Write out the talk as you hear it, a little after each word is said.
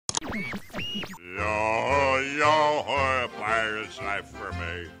Yo, pirate's life for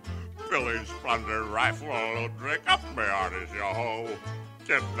me. Billy's plunder rifle will drink up my artist, yo-ho.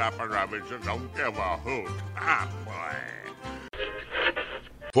 Kidnapping rabbits and don't give a hoot. Ah, boy.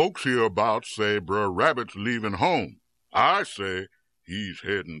 Folks hereabouts say Brer Rabbit's leaving home. I say he's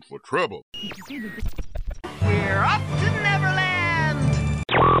heading for trouble. We're off to Neverland!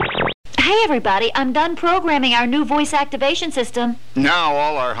 Hey everybody, I'm done programming our new voice activation system. Now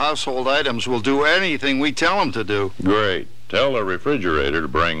all our household items will do anything we tell them to do. Great. Tell the refrigerator to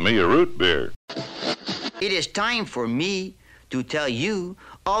bring me a root beer. It is time for me to tell you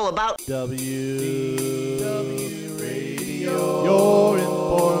all about WDW Radio, your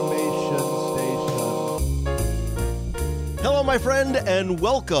information station. Hello, my friend, and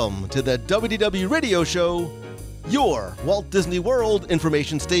welcome to the WDW Radio Show, your Walt Disney World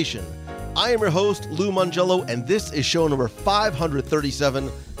information station. I am your host, Lou Mangello, and this is show number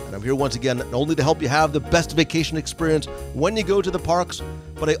 537. And I'm here once again, not only to help you have the best vacation experience when you go to the parks,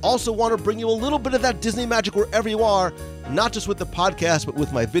 but I also want to bring you a little bit of that Disney magic wherever you are, not just with the podcast, but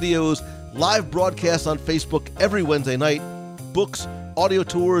with my videos, live broadcasts on Facebook every Wednesday night, books, audio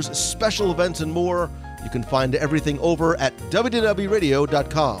tours, special events, and more. You can find everything over at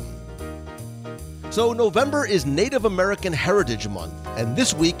WDWRadio.com. So November is Native American Heritage Month, and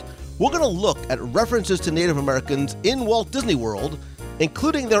this week we're going to look at references to Native Americans in Walt Disney World,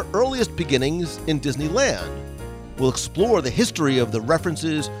 including their earliest beginnings in Disneyland. We'll explore the history of the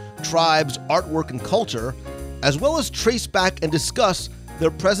references, tribes, artwork, and culture, as well as trace back and discuss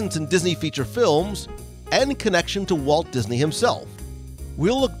their presence in Disney feature films and connection to Walt Disney himself.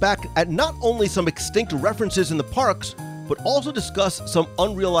 We'll look back at not only some extinct references in the parks, but also discuss some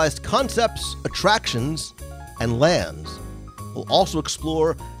unrealized concepts, attractions, and lands. We'll also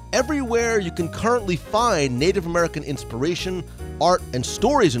explore everywhere you can currently find Native American inspiration, art, and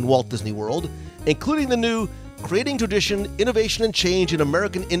stories in Walt Disney World, including the new Creating Tradition, Innovation, and Change in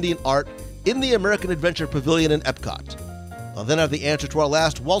American Indian Art in the American Adventure Pavilion in Epcot. I'll then have the answer to our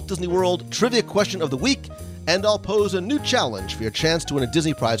last Walt Disney World trivia question of the week, and I'll pose a new challenge for your chance to win a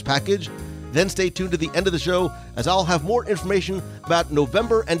Disney Prize package. Then stay tuned to the end of the show, as I'll have more information about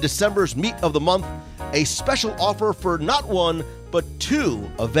November and December's meet of the month, a special offer for not one, but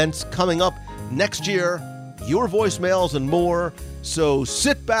two events coming up next year, your voicemails, and more. So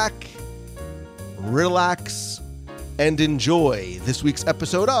sit back, relax, and enjoy this week's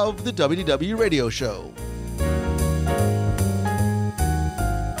episode of the WDW Radio Show.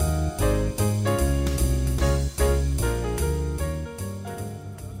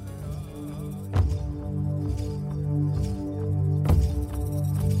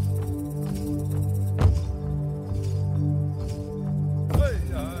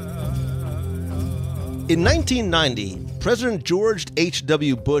 In 1990, President George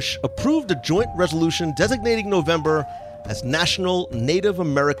H.W. Bush approved a joint resolution designating November as National Native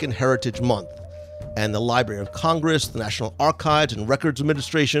American Heritage Month, and the Library of Congress, the National Archives and Records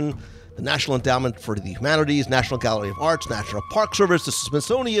Administration, the National Endowment for the Humanities, National Gallery of Arts, National Park Service, the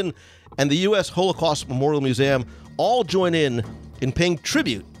Smithsonian, and the U.S. Holocaust Memorial Museum all join in paying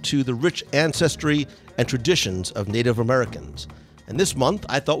tribute to the rich ancestry and traditions of Native Americans. And this month,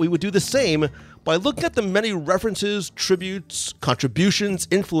 I thought we would do the same by looking at the many references, tributes, contributions,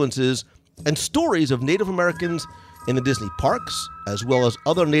 influences, and stories of Native Americans in the Disney parks, as well as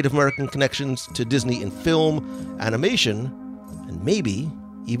other Native American connections to Disney in film, animation, and maybe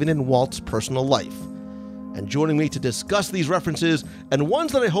even in Walt's personal life. And joining me to discuss these references, and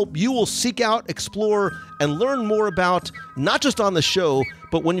ones that I hope you will seek out, explore, and learn more about, not just on the show,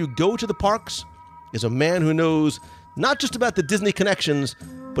 but when you go to the parks, is a man who knows not just about the Disney connections,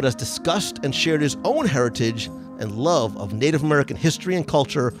 but has discussed and shared his own heritage and love of Native American history and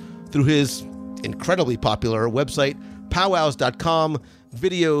culture through his incredibly popular website, powwows.com,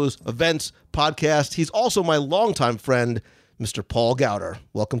 videos, events, podcasts. He's also my longtime friend, Mr. Paul Gowder.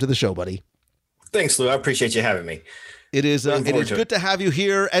 Welcome to the show, buddy. Thanks, Lou. I appreciate you having me. It is good to have you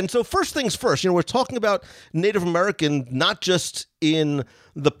here. And so first things first, we're talking about Native American, not just in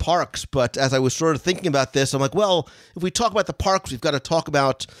the parks, but as I was sort of thinking about this, I'm like, well, if we talk about the parks, we've got to talk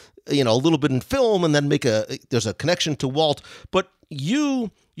about, a little bit in film, and then there's a connection to Walt. But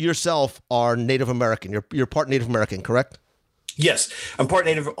you yourself are Native American. You're part Native American, correct? Yes, I'm part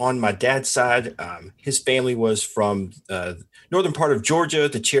Native on my dad's side. His family was from northern part of Georgia,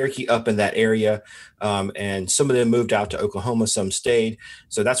 the Cherokee up in that area. And some of them moved out to Oklahoma, some stayed.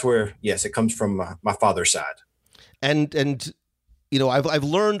 So that's where, yes, it comes from my father's side. And I've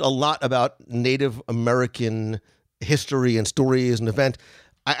learned a lot about Native American history and stories and event.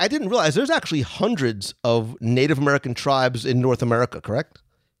 I didn't realize there's actually hundreds of Native American tribes in North America, correct?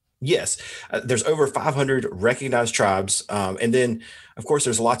 Yes, there's over 500 recognized tribes, and then, of course,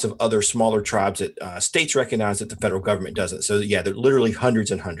 there's lots of other smaller tribes that states recognize that the federal government doesn't. So, yeah, there are literally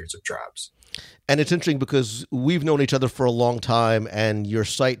hundreds and hundreds of tribes. And it's interesting because we've known each other for a long time, and your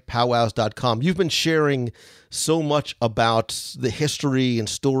site, powwows.com, you've been sharing so much about the history and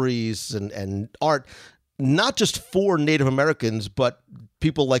stories and art, not just for Native Americans, but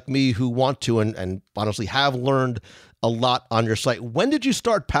people like me who want to and honestly have learned a lot on your site. When did you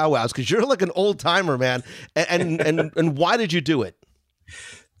start Powwows? Because you're like an old timer, man. And why did you do it?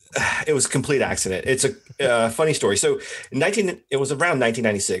 It was a complete accident. It's a funny story. So it was around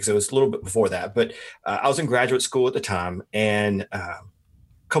 1996. It was a little bit before that, but I was in graduate school at the time, and a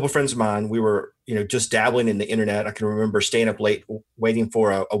couple of friends of mine, we were, just dabbling in the internet. I can remember staying up late waiting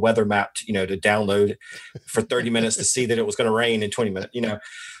for a weather map, to download for 30 minutes to see that it was going to rain in 20 minutes,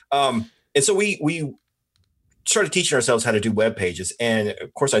 and so we started teaching ourselves how to do web pages. And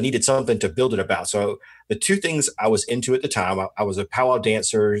of course I needed something to build it about. So the two things I was into at the time, I was a powwow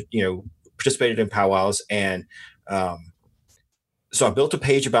dancer, participated in powwows. And so I built a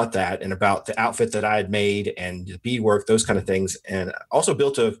page about that and about the outfit that I had made and the beadwork, those kind of things. And I also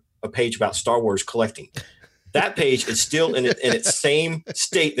built a page about Star Wars collecting. That page is still in its same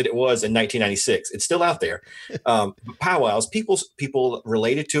state that it was in 1996. It's still out there. Powwows, people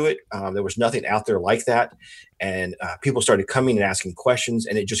related to it. There was nothing out there like that. And people started coming and asking questions,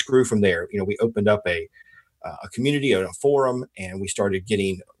 and it just grew from there. We opened up a community, a forum, and we started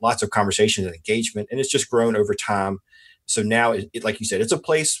getting lots of conversations and engagement, and it's just grown over time. So now, like you said, it's a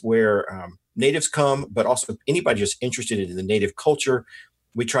place where natives come, but also anybody just interested in the native culture.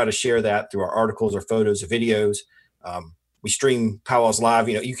 We try to share that through our articles or photos or videos. We stream powwows live.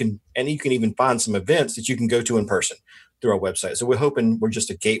 You can even find some events that you can go to in person through our website. So we're hoping we're just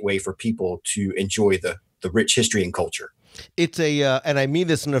a gateway for people to enjoy the rich history and culture. It's and I mean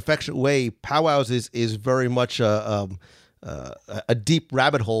this in an affectionate way, powwows is very much a deep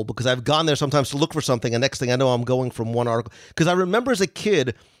rabbit hole, because I've gone there sometimes to look for something, and next thing I know, I'm going from one article. Because I remember as a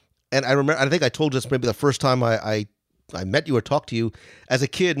kid, and I think I told you this maybe the first time I met you or talked to you as a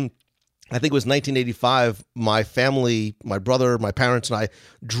kid. I think it was 1985. My family, my brother, my parents, and I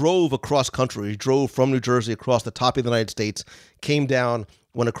drove across country. We drove from New Jersey across the top of the United States, came down,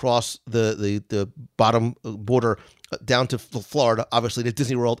 went across the bottom border down to Florida, obviously to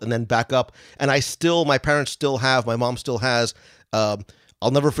Disney World, and then back up. And my parents still have, my mom still has.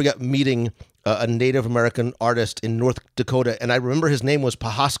 I'll never forget meeting a Native American artist in North Dakota, and I remember his name was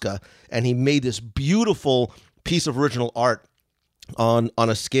Pahaska, and he made this beautiful piece of original art on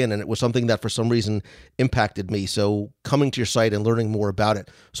a skin, and it was something that for some reason impacted me. So coming to your site and learning more about it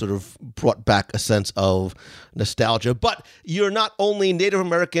sort of brought back a sense of nostalgia. But you're not only Native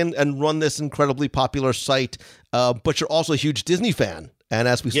American and run this incredibly popular site, but you're also a huge Disney fan. And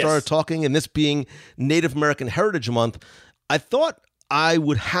as we started talking, and this being Native American Heritage Month, I thought I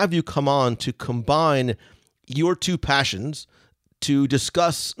would have you come on to combine your two passions to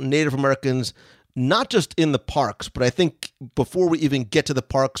discuss Native Americans, not just in the parks, but I think before we even get to the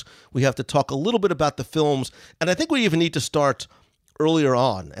parks, we have to talk a little bit about the films. And I think we even need to start earlier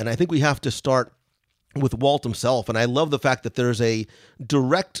on. And I think we have to start with Walt himself. And I love the fact that there's a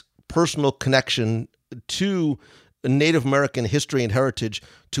direct personal connection to Native American history and heritage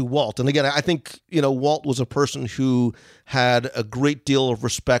to Walt. And again, I think, Walt was a person who had a great deal of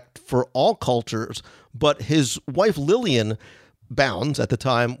respect for all cultures, but his wife Lillian Bounds at the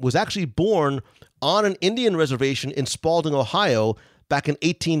time was actually born on an Indian reservation in Spalding, Ohio, back in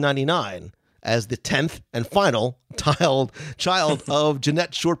 1899 as the 10th and final child of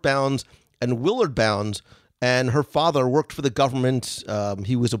Jeanette Short Bounds and Willard Bounds. And her father worked for the government.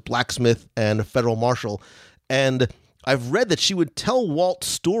 He was a blacksmith and a federal marshal. And I've read that she would tell Walt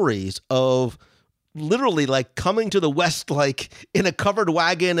stories of literally like coming to the West, like in a covered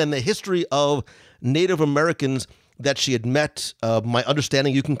wagon, and the history of Native Americans that she had met. My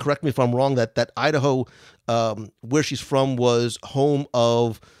understanding, you can correct me if I'm wrong, that Idaho, where she's from, was home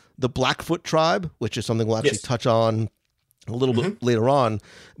of the Blackfoot tribe, which is something we'll actually touch on a little bit later on.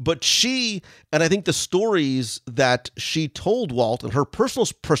 But she, and I think the stories that she told Walt and her personal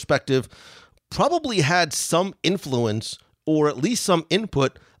perspective probably had some influence, or at least some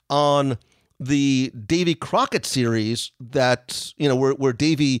input, on the Davy Crockett series that, where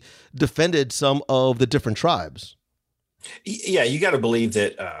Davy defended some of the different tribes. Yeah, you got to believe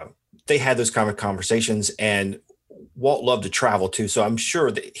that they had those kind of conversations, and Walt loved to travel too. So I'm sure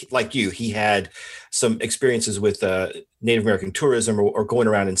that, like you, he had some experiences with Native American tourism or going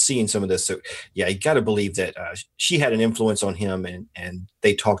around and seeing some of this. So yeah, you got to believe that she had an influence on him, and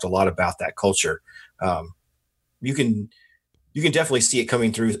they talked a lot about that culture. You can you can definitely see it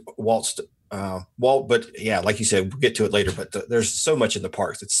coming through Walt. But yeah, like you said, we'll get to it later. But there's so much in the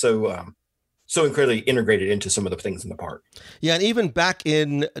parks. It's so incredibly integrated into some of the things in the park. Yeah, and even back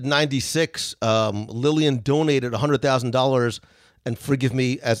in '96, Lillian donated $100,000. And forgive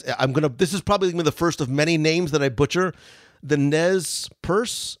me, as this is probably gonna be the first of many names that I butcher. The Nez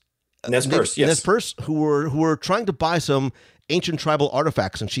Perce, yes. Nez Perce, who were trying to buy some ancient tribal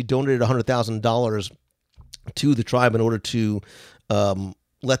artifacts, and she donated $100,000 to the tribe in order to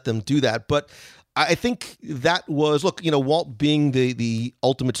let them do that. But I think that was, look, Walt being the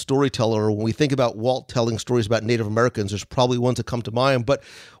ultimate storyteller. When we think about Walt telling stories about Native Americans, there's probably ones that come to mind. But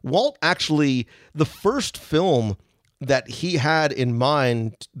Walt actually, the first film that he had in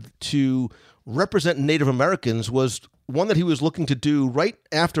mind to represent Native Americans was one that he was looking to do right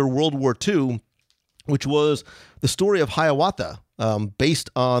after World War II, which was the story of Hiawatha, based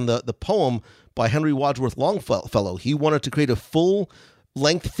on the poem by Henry Wadsworth Longfellow. He wanted to create a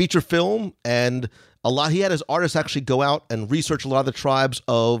full-length feature film, and he had his artists actually go out and research a lot of the tribes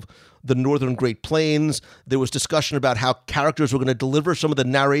of the northern Great Plains. There was discussion about how characters were going to deliver some of the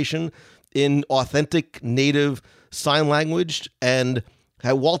narration in authentic Native sign language, and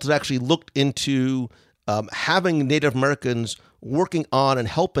how Walt had actually looked into having Native Americans working on and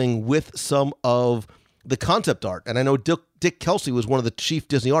helping with some of the concept art. And I know Dick Kelsey was one of the chief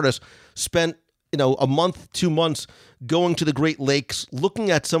Disney artists, spent a month, 2 months going to the Great Lakes,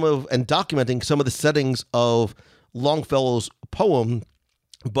 looking at and documenting some of the settings of Longfellow's poem.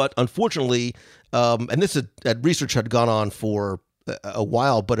 But unfortunately, and this research had gone on for a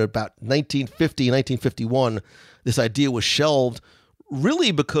while, but about 1950, 1951, this idea was shelved,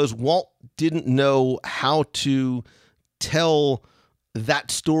 really because Walt didn't know how to tell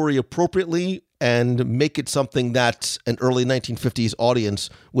that story appropriately and make it something that an early 1950s audience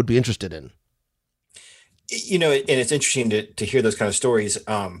would be interested in. And it's interesting to hear those kind of stories.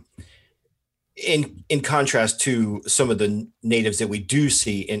 In contrast to some of the natives that we do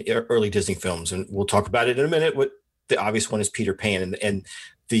see in early Disney films, and we'll talk about it in a minute. What the obvious one is Peter Pan, and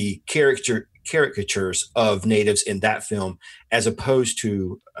the caricatures of natives in that film, as opposed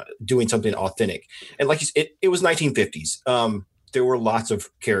to doing something authentic. And like you said, it was 1950s. There were lots of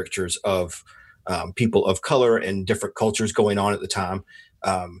caricatures of people of color and different cultures going on at the time.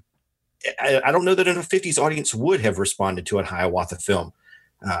 I don't know that a 50s audience would have responded to a Hiawatha film.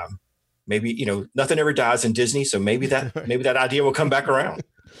 Maybe, nothing ever dies in Disney, so maybe that idea will come back around.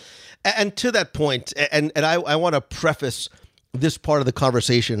 And to that point, and I want to preface this part of the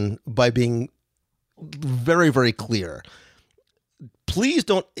conversation by being very, very clear. Please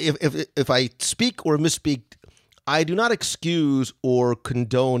don't, if I speak or misspeak, I do not excuse or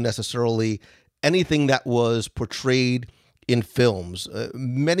condone necessarily anything that was portrayed in films.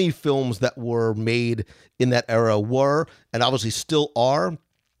 Many films that were made in that era were, and obviously still are,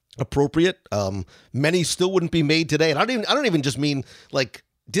 appropriate. Many still wouldn't be made today. And I don't even just mean like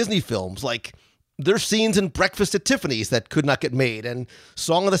Disney films. Like, there's scenes in Breakfast at Tiffany's that could not get made, and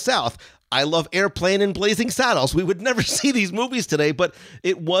Song of the South. I love Airplane and Blazing Saddles. We would never see these movies today, but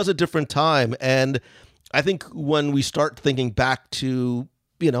it was a different time. And I think when we start thinking back to,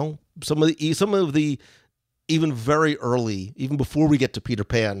 some of the even very early, even before we get to Peter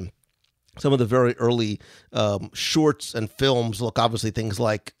Pan, some of the very early shorts and films, look, obviously things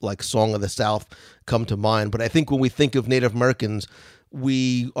like Song of the South come to mind. But I think when we think of Native Americans,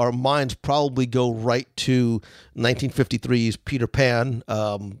 our minds probably go right to 1953's Peter Pan,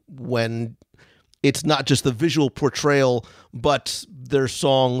 when it's not just the visual portrayal, but there's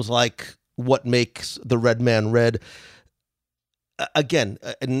songs like What Makes the Red Man Red. Again,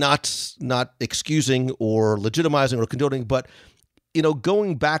 not excusing or legitimizing or condoning, but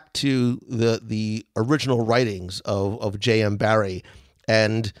going back to the original writings of J.M. Barrie,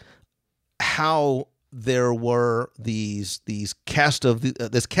 and how there were this cast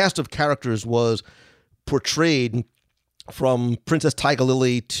of characters was portrayed, from Princess Tiger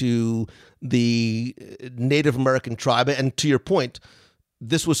Lily to the Native American tribe. And to your point,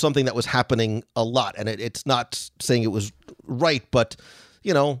 this was something that was happening a lot, and it's not saying it was right, but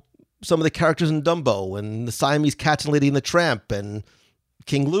some of the characters in Dumbo and the Siamese Cats and Lady and the Tramp and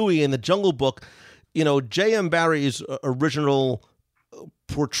King Louie and the Jungle Book, J.M. Barrie's original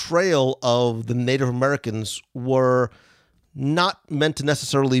portrayal of the Native Americans were not meant to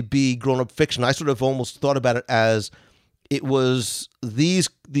necessarily be grown-up fiction. I sort of almost thought about it as it was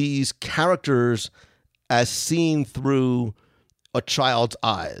these characters as seen through a child's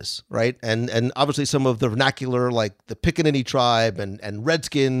eyes, right? And obviously some of the vernacular, like the Pickaninny tribe and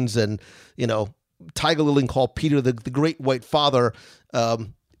Redskins, and Tiger Lily called Peter the Great White Father,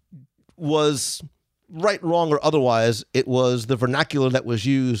 was right, wrong, or otherwise, it was the vernacular that was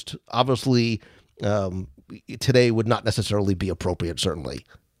used. Obviously, today would not necessarily be appropriate, certainly.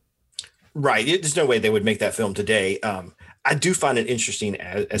 Right. There's no way they would make that film today. I do find it interesting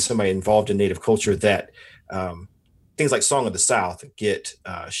as somebody involved in Native culture that things like Song of the South get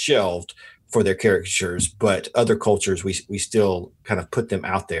shelved for their caricatures, but other cultures, we still kind of put them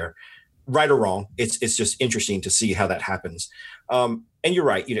out there. Right or wrong, it's just interesting to see how that happens. And you're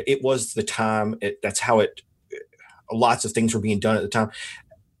right. It was the time. That's how lots of things were being done at the time.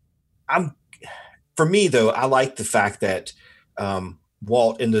 For me, though, I like the fact that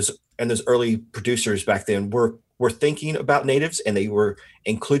Walt and those early producers back then were thinking about natives, and they were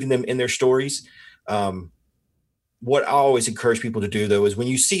including them in their stories. What I always encourage people to do, though, is when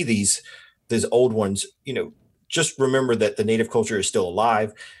you see these old ones, just remember that the native culture is still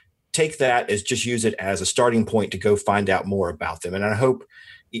alive. Take that as just use it as a starting point to go find out more about them. And I hope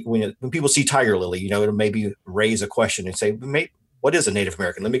when people see Tiger Lily, it'll maybe raise a question and say, what is a Native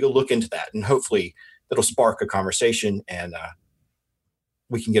American? Let me go look into that. And hopefully that'll spark a conversation, and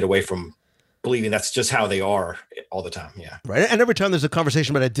we can get away from believing that's just how they are all the time. Yeah. Right. And every time there's a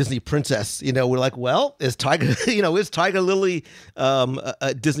conversation about a Disney princess, we're like, well, is Tiger Lily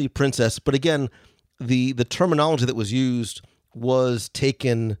a Disney princess? But again, the terminology that was used was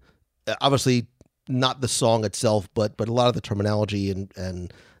taken, obviously not the song itself, but a lot of the terminology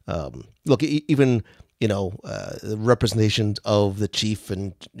and look, even, the representations of the chief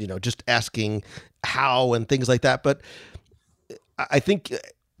and, just asking how and things like that. But I think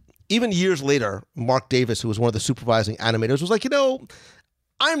even years later, Mark Davis, who was one of the supervising animators, was like,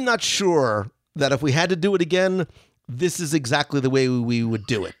 I'm not sure that if we had to do it again, this is exactly the way we would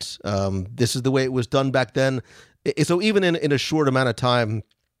do it. This is the way it was done back then. So even in a short amount of time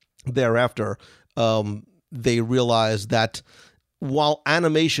thereafter, they realized that while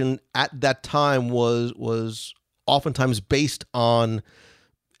animation at that time was oftentimes based on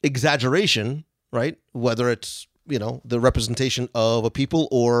exaggeration, right? Whether it's, the representation of a people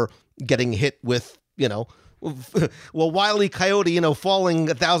or getting hit with, Wile E. Coyote, falling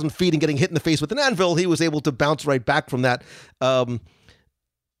 1,000 feet and getting hit in the face with an anvil, he was able to bounce right back from that.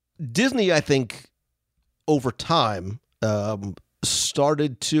 Disney, I think, over time,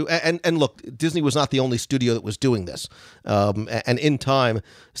 started to, and look, Disney was not the only studio that was doing this. And in time,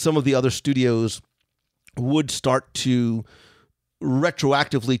 some of the other studios would start to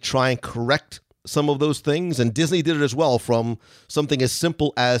retroactively try and correct some of those things, and Disney did it as well, from something as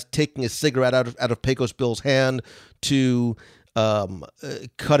simple as taking a cigarette out of Pecos Bill's hand to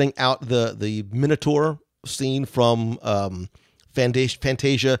cutting out the Minotaur scene from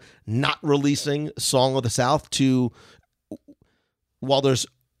Fantasia, not releasing Song of the South, to, while there's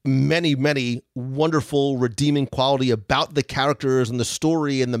many, many wonderful redeeming quality about the characters and the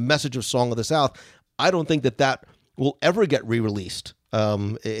story and the message of Song of the South, I don't think that will ever get re-released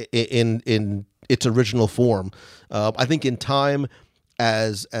in its original form. I think in time,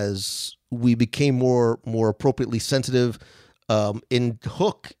 as we became more appropriately sensitive, in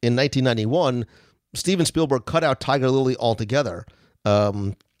Hook in 1991, Steven Spielberg cut out Tiger Lily altogether.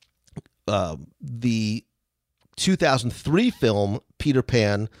 The 2003 film Peter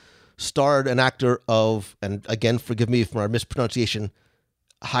Pan starred an actor of, and again, forgive me for our mispronunciation,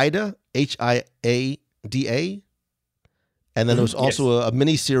 Haida, Hiada. And then there was also a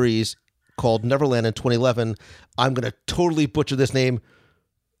mini series called Neverland in 2011. I'm going to totally butcher this name.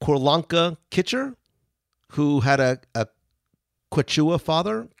 Korlanka Kitcher, who had a Quechua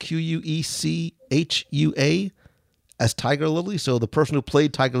father, Quechua, as Tiger Lily. So the person who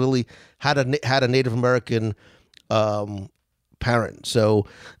played Tiger Lily had a Native American parent. So,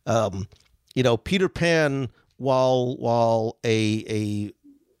 Peter Pan, while a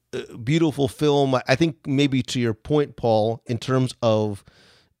beautiful film, I think maybe to your point, Paul, in terms of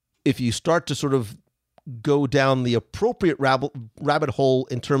if you start to sort of go down the appropriate rabbit hole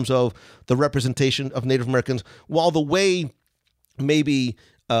in terms of the representation of Native Americans, while the way maybe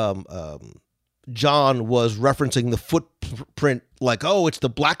John was referencing the footprint, like, oh, it's the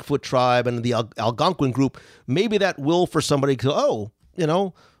Blackfoot tribe and the Algonquin group, maybe that will for somebody go,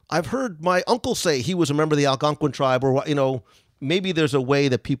 I've heard my uncle say he was a member of the Algonquin tribe, or, maybe there's a way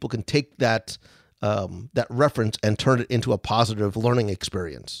that people can take that reference and turn it into a positive learning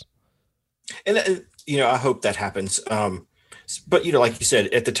experience. And I hope that happens. But like you said,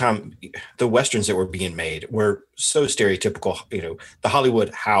 at the time, the westerns that were being made were so stereotypical. The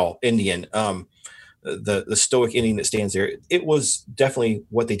Hollywood Howe Indian, the stoic Indian that stands there. It was definitely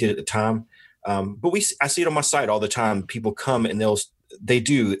what they did at the time. But I see it on my site all the time. People come and they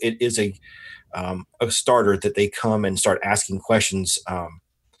do. It is a starter that they come and start asking questions.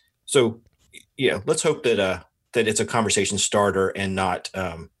 So, let's hope that it's a conversation starter and not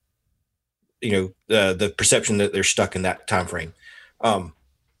the perception that they're stuck in that time frame. And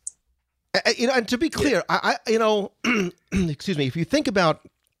to be clear, excuse me, if you think about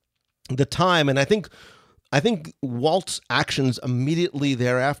the time, and I think Walt's actions immediately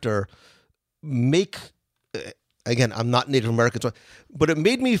thereafter make, again, I'm not Native American, but it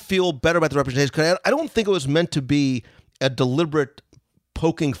made me feel better about the representation, because I don't think it was meant to be a deliberate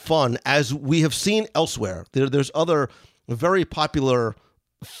poking fun, as we have seen elsewhere. There's other very popular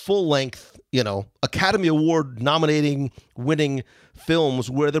full-length, Academy Award nominating winning films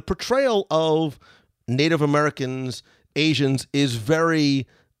where the portrayal of Native Americans, Asians is very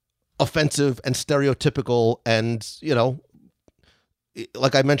offensive and stereotypical, and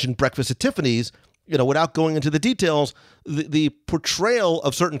like I mentioned, Breakfast at Tiffany's, without going into the details, the portrayal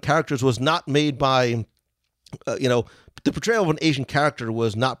of certain characters was not made by the portrayal of an Asian character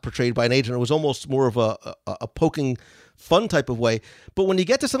was not portrayed by an Asian. It was almost more of a poking fun type of way. But when you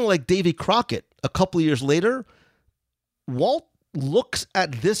get to something like Davy Crockett a couple of years later, Walt looks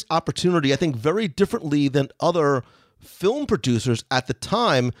at this opportunity, I think, very differently than other film producers at the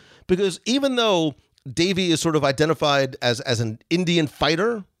time, because even though Davy is sort of identified as an Indian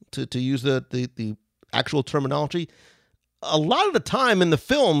fighter, to use the actual terminology, a lot of the time in the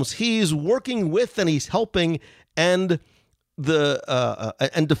films he's working with and he's helping and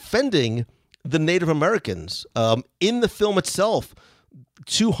defending the Native Americans. In the film itself,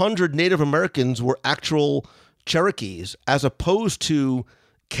 200 Native Americans were actual Cherokees, as opposed to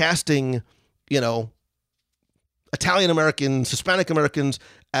casting, Italian Americans, Hispanic Americans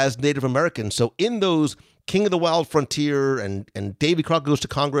as Native Americans. So in those King of the Wild Frontier and Davy Crockett Goes to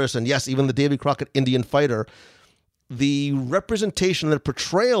Congress, and yes, even the Davy Crockett Indian Fighter, the representation, the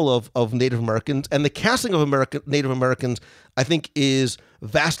portrayal of Native Americans and the casting of Native Americans, I think, is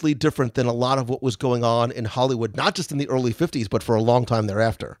vastly different than a lot of what was going on in Hollywood, not just in the early 50s, but for a long time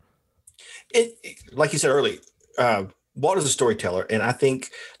thereafter. Like you said earlier, Walt is a storyteller, and I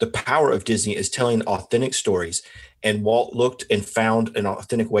think the power of Disney is telling authentic stories, and Walt looked and found an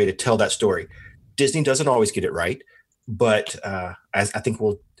authentic way to tell that story. Disney doesn't always get it right, but as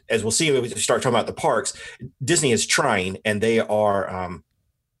we'll see when we start talking about the parks, Disney is trying, and they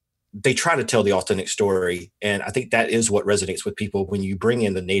try to tell the authentic story. And I think that is what resonates with people when you bring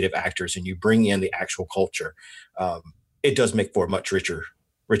in the native actors and you bring in the actual culture. It does make for a much richer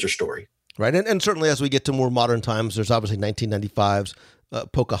story. Right. And certainly as we get to more modern times, there's obviously 1995's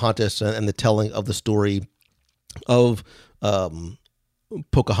Pocahontas and the telling of the story of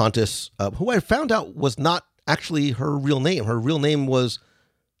Pocahontas, who I found out was not actually her real name. Her real name was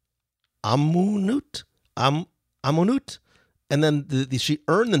Amunut. Amunut. And then she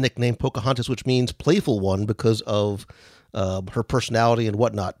earned the nickname Pocahontas, which means playful one, because of her personality and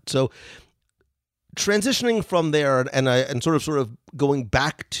whatnot. So transitioning from there and sort of going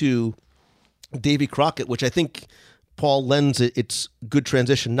back to Davy Crockett, which I think, Paul, lends its good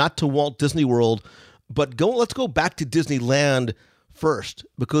transition, not to Walt Disney World, but let's go back to Disneyland first,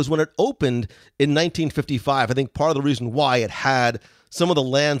 because when it opened in 1955, I think part of the reason why it had some of the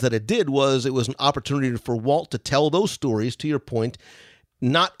lands that it did was it was an opportunity for Walt to tell those stories, to your point,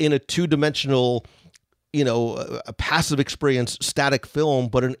 not in a two-dimensional, a passive experience, static film,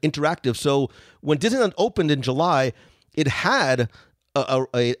 but an interactive. So when Disneyland opened in July, it had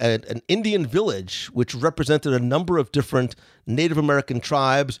an Indian village, which represented a number of different Native American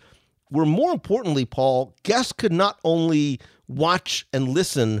tribes, where more importantly, Paul, guests could not only watch and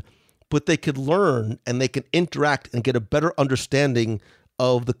listen, but they could learn and they could interact and get a better understanding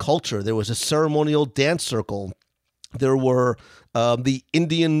of the culture. There was a ceremonial dance circle. There were the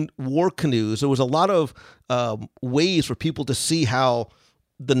Indian war canoes. There was a lot of ways for people to see how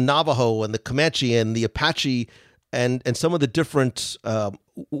the Navajo and the Comanche and the Apache and some of the different,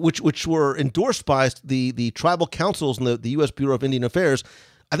 which were endorsed by the tribal councils and the U.S. Bureau of Indian Affairs,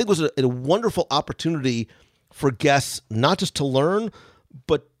 I think was a wonderful opportunity for guests, not just to learn,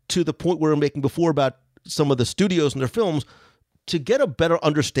 but to the point we were making before about some of the studios and their films, to get a better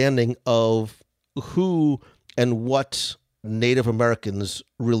understanding of who and what Native Americans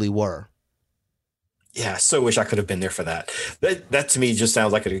really were. Yeah, I so wish I could have been there for that. That to me just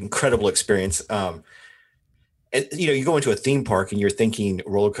sounds like an incredible experience. And, you go into a theme park and you're thinking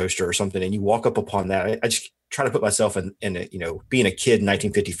roller coaster or something, and you walk up upon that. I just try to put myself in being a kid in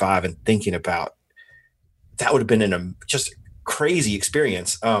 1955 and thinking about that would have been just crazy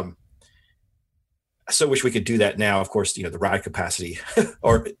experience. I so wish we could do that now. Of course, the ride capacity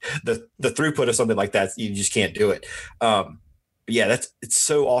or the throughput of something like that, you just can't do it. But yeah, it's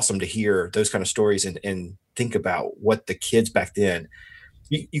so awesome to hear those kind of stories and think about what the kids back then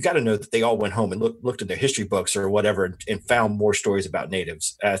you got to know that they all went home and looked in their history books or whatever and found more stories about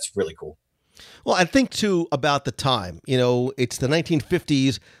natives. That's really cool. Well, I think too about the time, it's the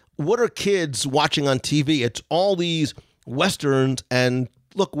 1950s. What are kids watching on TV? It's all these Westerns, and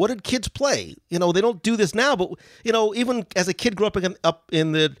look, what did kids play? They don't do this now, but even as a kid grew up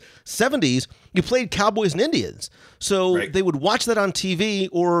in the 70s, you played cowboys and Indians. So Right. They would watch that on TV,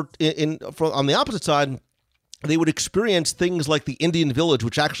 or on the opposite side, they would experience things like the Indian Village,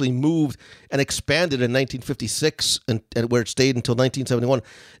 which actually moved and expanded in 1956 and where it stayed until 1971.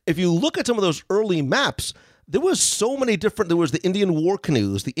 If you look at some of those early maps, there was so many different, there was the Indian War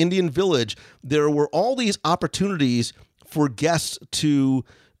Canoes, the Indian Village. There were all these opportunities for guests to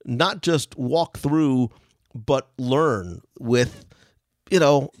not just walk through, but learn with,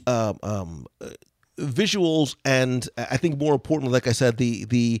 visuals. And I think more importantly, like I said,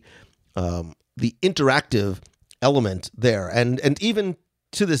 the interactive element there, and even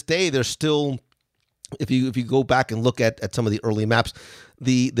to this day, there's still, if you go back and look at some of the early maps,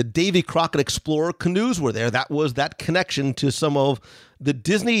 the Davy Crockett Explorer canoes were there. That was that connection to some of the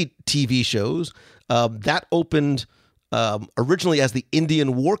Disney TV shows that opened originally as the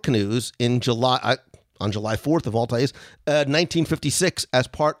Indian War Canoes on July 4th of all days, 1956, as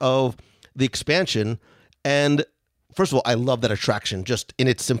part of the expansion. And first of all, I love that attraction just in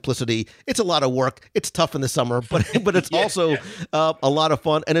its simplicity. It's a lot of work. It's tough in the summer, but it's also a lot of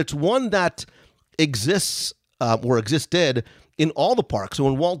fun. And it's one that exists or existed in all the parks. So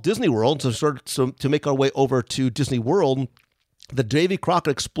in Walt Disney World, so to make our way over to Disney World, the Davy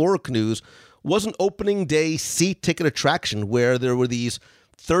Crockett Explorer canoes was an opening day seat ticket attraction where there were these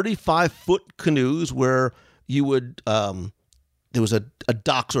 35-foot canoes where you would, there was a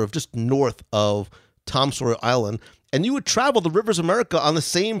dock sort of just north of Tom Sawyer Island, and you would travel the rivers of America on the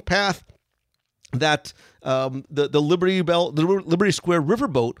same path that the Liberty Square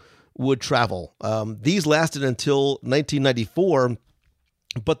riverboat would travel. These lasted until 1994,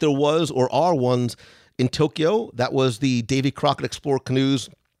 but there was, or are, ones in Tokyo. That was the Davy Crockett Explorer canoes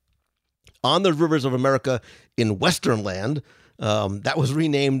on the rivers of America in Western Land. That was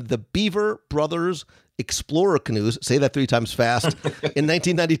renamed the Beaver Brothers Explorer Canoes. Say that 3 times fast. In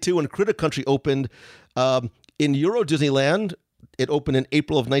 1992, when Critter Country opened, in Euro Disneyland, it opened in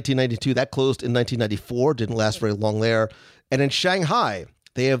April of 1992. That closed in 1994. Didn't last very long there. And in Shanghai,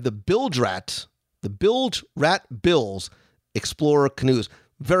 they have the Bilge Rat Bills Explorer Canoes.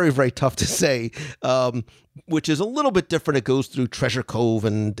 Very, very tough to say, which is a little bit different. It goes through Treasure Cove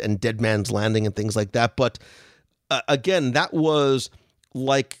and Dead Man's Landing and things like that. But again, that was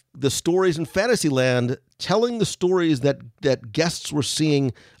like the stories in Fantasyland, telling the stories that guests were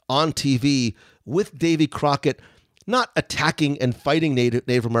seeing on TV with Davy Crockett, not attacking and fighting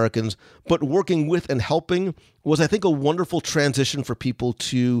Native Americans, but working with and helping, was, I think, a wonderful transition for people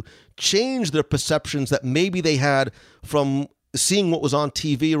to change their perceptions that maybe they had from seeing what was on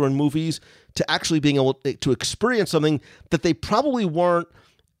TV or in movies to actually being able to experience something that they probably weren't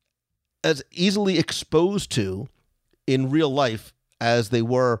as easily exposed to in real life as they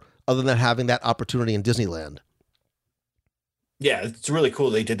were, other than having that opportunity in Disneyland. Yeah, it's really cool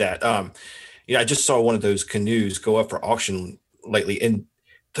they did that. I just saw one of those canoes go up for auction lately, and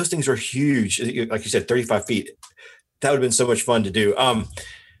those things are huge. Like you said, 35 feet. That would have been so much fun to do.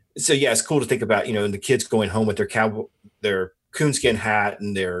 So yeah, it's cool to think about, and the kids going home with their coonskin hat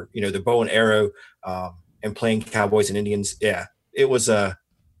and their bow and arrow, and playing cowboys and Indians. Yeah, it was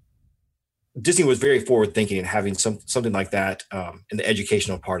Disney was very forward thinking and having something like that in the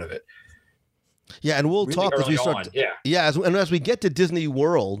educational part of it. Yeah, and we'll really talk as we start. As we get to Disney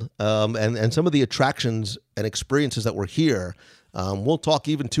World and some of the attractions and experiences that were here, we'll talk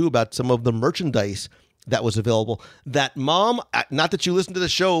even too about some of the merchandise that was available. That, Mom, not that you listen to the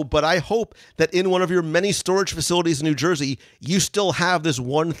show, but I hope that in one of your many storage facilities in New Jersey, you still have this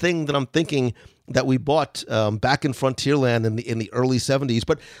one thing that I'm thinking that we bought back in Frontierland in the early 70s.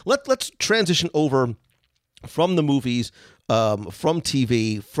 But let's transition over from the movies, from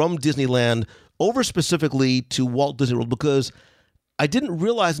TV, from Disneyland, over specifically to Walt Disney World, because I didn't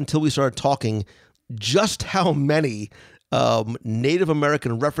realize until we started talking just how many Native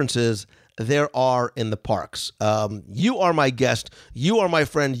American references there are in the parks. You are my guest. You are my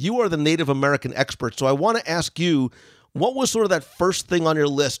friend. You are the Native American expert. So I want to ask you, what was sort of that first thing on your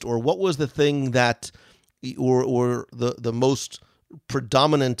list, or what was the thing that, or the most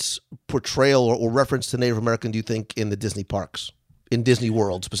predominant portrayal or reference to Native American, do you think, in the Disney parks, in Disney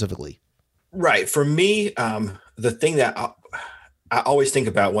World specifically? Right. For me, the thing that I always think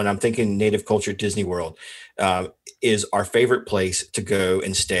about when I'm thinking Native culture Disney World is our favorite place to go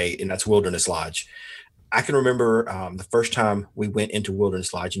and stay, and that's Wilderness Lodge. I can remember the first time we went into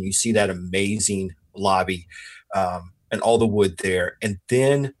Wilderness Lodge, and you see that amazing lobby and all the wood there. And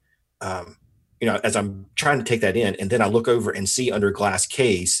then, as I'm trying to take that in, and then I look over and see under a glass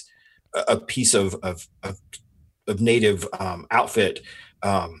case a piece of native outfit.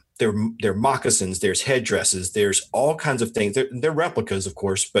 There are moccasins, there's headdresses, there's all kinds of things. They're replicas, of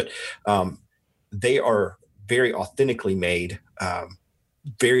course, but they are very authentically made,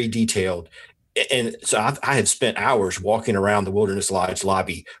 very detailed. And so I had spent hours walking around the Wilderness Lodge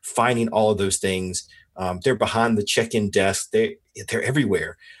lobby, finding all of those things. They're behind the check-in desk. They're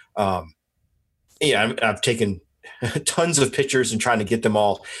everywhere. I've taken tons of pictures and trying to get them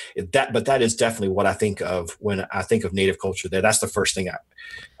all. But that is definitely what I think of when I think of Native culture there. That's the first thing I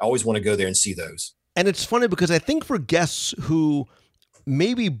always want to go there and see those. And it's funny because I think for guests who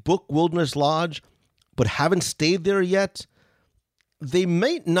maybe book Wilderness Lodge but haven't stayed there yet, they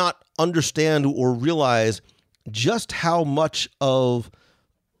may not understand or realize just how much of,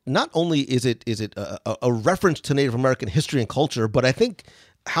 not only is it a reference to Native American history and culture, but I think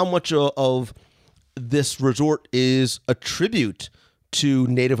how much of this resort is a tribute to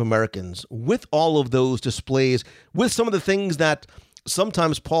Native Americans, with all of those displays, with some of the things that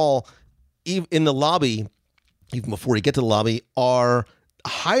sometimes, Paul, in the lobby, even before you get to the lobby, are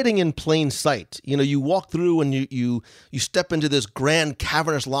hiding in plain sight. You walk through and you step into this grand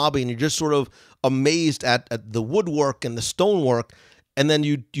cavernous lobby and you're just sort of amazed at the woodwork and the stonework, and then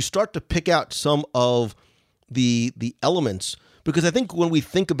you start to pick out some of the elements. Because I think when we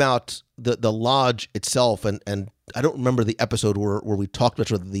think about the lodge itself, and I don't remember the episode where we talked about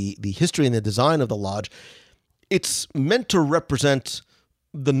sort of the history and the design of the lodge, it's meant to represent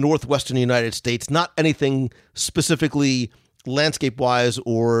the Northwestern United States, not anything specifically landscape-wise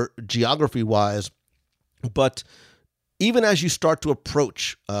or geography-wise. But even as you start to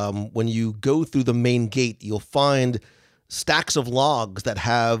approach, when you go through the main gate, you'll find stacks of logs that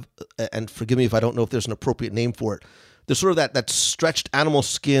have, and forgive me if I don't know if there's an appropriate name for it, there's sort of that stretched animal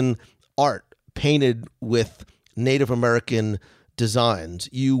skin art painted with Native American designs.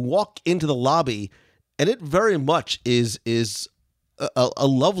 You walk into the lobby, and it very much is a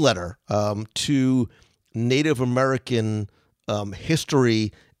love letter to Native American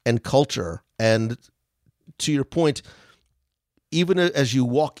history and culture. And to your point, even as you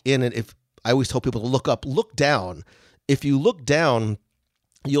walk in, and if I always tell people to look down. If you look down,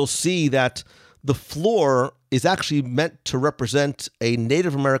 you'll see that the floor is actually meant to represent a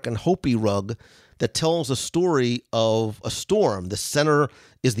Native American Hopi rug that tells a story of a storm. The center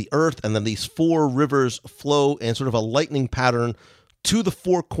is the earth, and then these four rivers flow in sort of a lightning pattern to the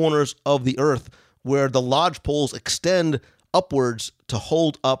four corners of the earth, where the lodge poles extend upwards to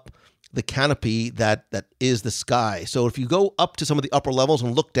hold up the canopy that is the sky. So if you go up to some of the upper levels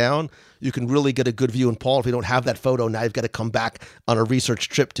and look down, you can really get a good view. And Paul, if you don't have that photo, now you've got to come back on a research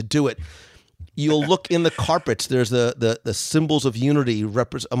trip to do it. You'll look in the carpets. There's the symbols of unity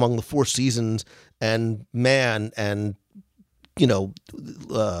among the four seasons and man and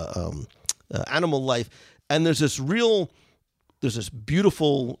animal life. And there's this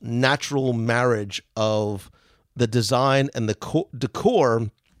beautiful natural marriage of the design and the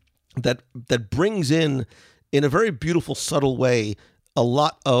decor that brings in a very beautiful, subtle way, a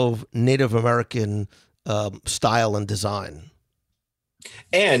lot of Native American style and design.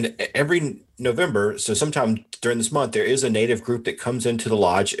 And every November, so sometime during this month, there is a Native group that comes into the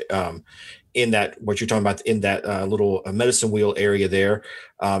lodge in that, what you're talking about, in that little medicine wheel area there,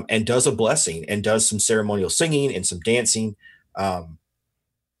 and does a blessing and does some ceremonial singing and some dancing.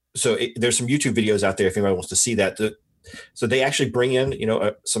 So there's some YouTube videos out there if anybody wants to see that. So they actually bring in,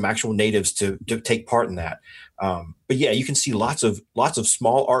 some actual natives to take part in that. But yeah, you can see lots of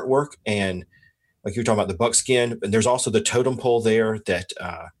small artwork, and like you were talking about the buckskin, and there's also the totem pole there that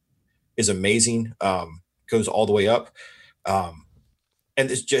is amazing. Goes all the way up.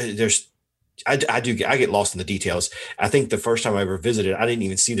 And I get lost in the details. I think the first time I ever visited, I didn't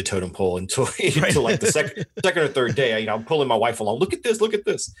even see the totem pole until like the second or third day. I'm pulling my wife along. Look at this.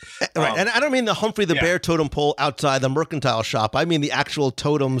 Right. And I don't mean the Humphrey the Bear totem pole outside the mercantile shop. I mean the actual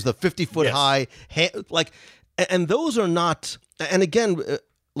totems, the 50-foot high, and those are not, and again,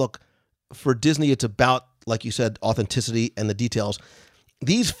 look, for Disney, it's about, like you said, authenticity and the details.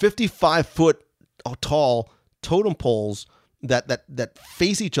 These 55-foot tall totem poles that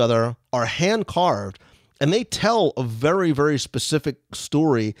face each other are hand carved, and they tell a very, very specific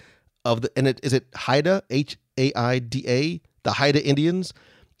story of is it Haida, Haida, the Haida Indians,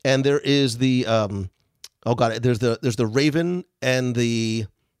 and there is the there's the raven and the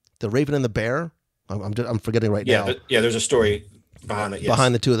raven and the bear. I'm forgetting right now. There's a story behind it. Yes.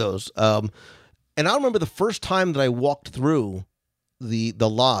 Behind the two of those, And I remember the first time that I walked through the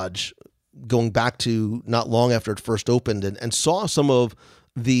lodge, going back to not long after it first opened, and saw some of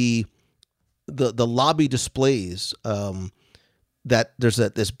the lobby displays. That there's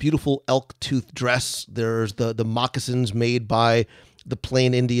this beautiful elk tooth dress. There's the moccasins made by the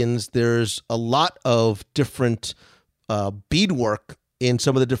Plain Indians. There's a lot of different beadwork in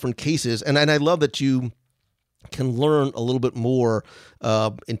some of the different cases, and I love that you can learn a little bit more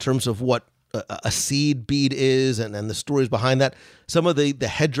in terms of what a seed bead is and the stories behind that. Some of the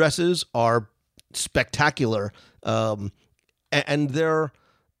headdresses are spectacular, and they're,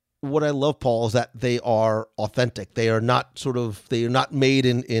 what I love, Paul, is that they are authentic. They are not made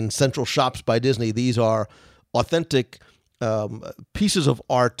in central shops by Disney. These are authentic pieces of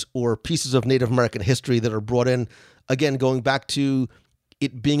art or pieces of Native American history that are brought in, again, going back to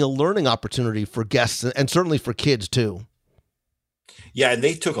it being a learning opportunity for guests and certainly for kids too. Yeah, and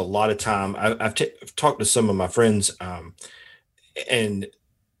they took a lot of time. I've talked to some of my friends, and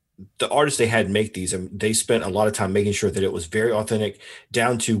the artists they had make these, and they spent a lot of time making sure that it was very authentic,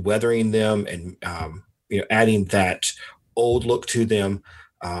 down to weathering them and adding that old look to them.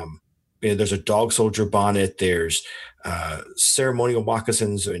 There's a dog soldier bonnet. There's ceremonial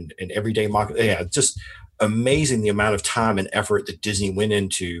moccasins and everyday moccasins. Yeah, just amazing the amount of time and effort that Disney went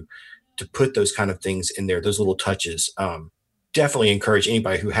into to put those kind of things in there. Those little touches. Definitely encourage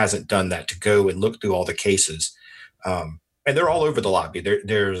anybody who hasn't done that to go and look through all the cases. And they're all over the lobby.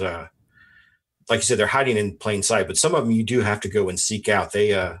 There's like you said, they're hiding in plain sight, but some of them you do have to go and seek out.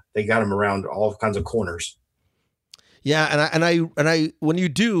 They got them around all kinds of corners. Yeah, and I when you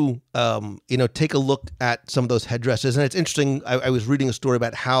do take a look at some of those headdresses, and it's interesting. I was reading a story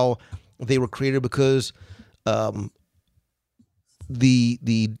about how they were created because the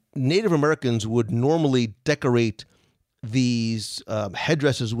Native Americans would normally decorate these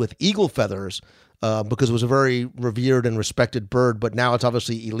headdresses with eagle feathers. Because it was a very revered and respected bird, but now it's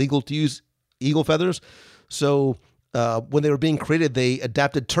obviously illegal to use eagle feathers. So when they were being created, they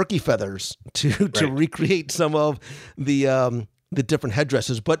adapted turkey feathers to recreate some of the different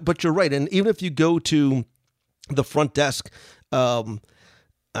headdresses. But you're right, and even if you go to the front desk, I'm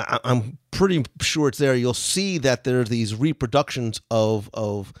pretty sure it's there. You'll see that there's these reproductions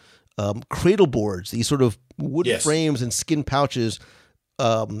of cradle boards, these sort of wood frames and skin pouches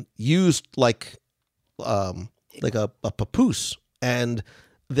used like a papoose, and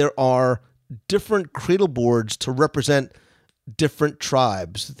there are different cradle boards to represent different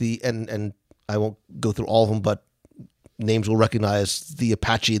tribes. And I won't go through all of them, but names will recognize: the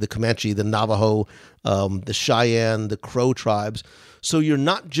Apache, the Comanche, the Navajo, the Cheyenne, the Crow tribes. So you're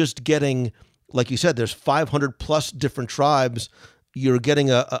not just getting, like you said, there's 500 plus different tribes. You're getting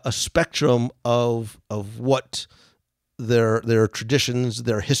a spectrum of what their traditions,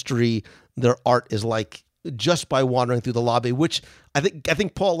 their history, their art is like, just by wandering through the lobby, which I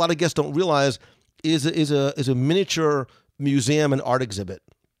think Paul, a lot of guests don't realize is a miniature museum and art exhibit.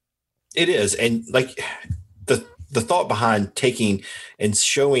 It is, and like the thought behind taking and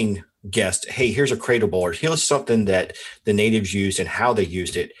showing guests, hey, here's a cradle board, here's something that the natives used and how they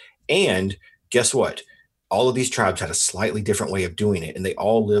used it, and guess what? All of these tribes had a slightly different way of doing it, and they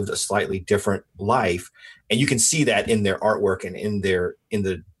all lived a slightly different life. And you can see that in their artwork and in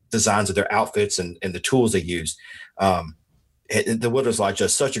the designs of their outfits and the tools they used. The Wilderness Lodge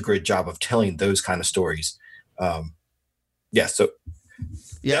does such a great job of telling those kind of stories.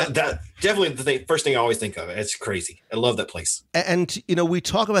 That definitely the first thing I always think of. It's crazy. I love that place. And we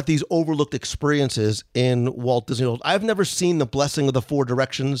talk about these overlooked experiences in Walt Disney World. I've never seen the Blessing of the Four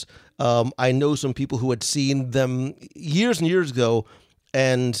Directions. I know some people who had seen them years and years ago,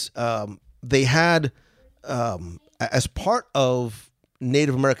 and they had, as part of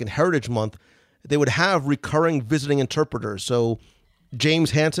Native American Heritage Month, they would have recurring visiting interpreters. So James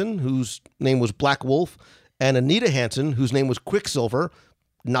Hansen, whose name was Black Wolf, and Anita Hansen, whose name was Quicksilver,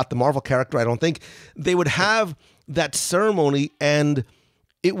 not the Marvel character, I don't think, they would have that ceremony, and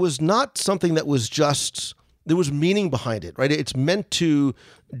it was not something that was just, there was meaning behind it, right? It's meant to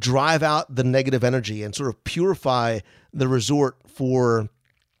drive out the negative energy and sort of purify the resort for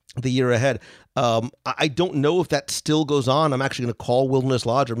the year ahead. I don't know if that still goes on. I'm actually going to call Wilderness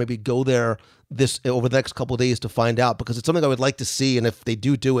Lodge or maybe go there over the next couple of days to find out, because it's something I would like to see. And if they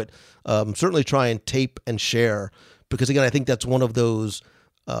do it, certainly try and tape and share, because again, I think that's one of those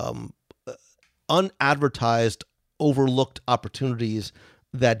unadvertised, overlooked opportunities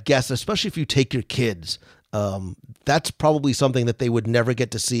that guests, especially if you take your kids, that's probably something that they would never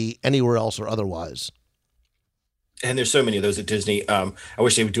get to see anywhere else or otherwise. And there's so many of those at Disney. I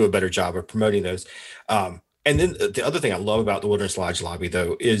wish they would do a better job of promoting those. And then the other thing I love about the Wilderness Lodge lobby,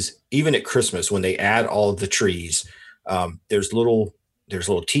 though, is even at Christmas when they add all of the trees, there's little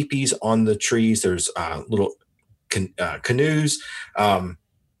teepees on the trees. There's little canoes,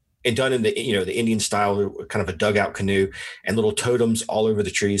 and done in the Indian style, kind of a dugout canoe, and little totems all over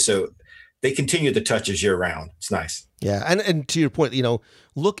the trees. So they continue the touches year round. It's nice. Yeah, and to your point,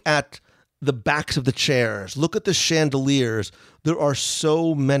 look at the backs of the chairs. Look at the chandeliers. There are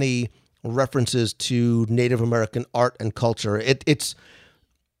so many references to Native American art and culture. It's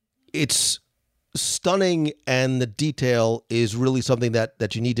stunning, and the detail is really something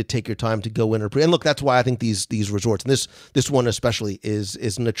that you need to take your time to go in. And look, that's why I think these resorts, and this one especially,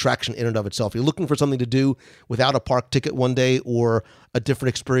 is an attraction in and of itself. You're looking for something to do without a park ticket one day or a different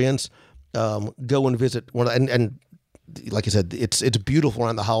experience. Go and visit one, and like I said, it's beautiful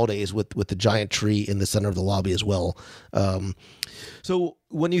around the holidays with the giant tree in the center of the lobby as well. So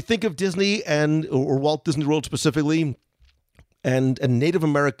when you think of Disney or Walt Disney World specifically, and Native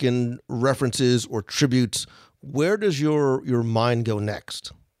American references or tributes, where does your mind go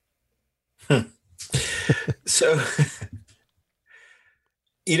next? So,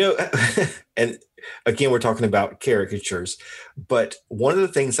 and again, we're talking about caricatures, but one of the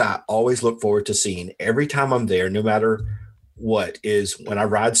things I always look forward to seeing every time I'm there, no matter what, is when I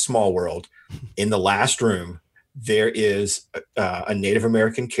ride Small World, in the last room, there is a Native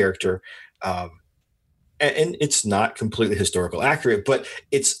American character. And it's not completely historical accurate, but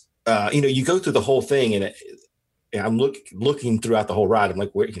it's, you go through the whole thing, and I'm looking throughout the whole ride. I'm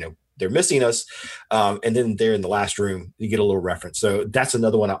like, they're missing us. And then there in the last room, you get a little reference. So that's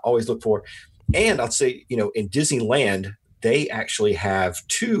another one I always look for. And I'll say, in Disneyland, they actually have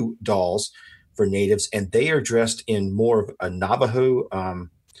 2 dolls for natives, and they are dressed in more of a Navajo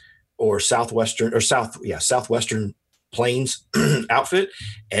or Southwestern Plains outfit,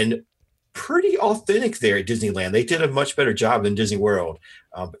 and pretty authentic there at Disneyland. They did a much better job than Disney World.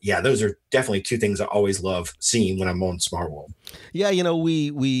 But yeah, those are definitely 2 things I always love seeing when I'm on Smart World. Yeah,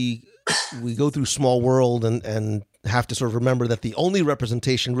 we go through Small World and have to sort of remember that the only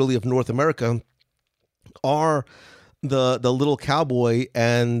representation really of North America are the little cowboy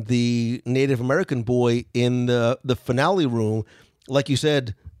and the Native American boy in the finale room. Like you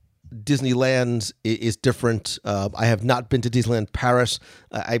said, Disneyland is different. I have not been to Disneyland Paris.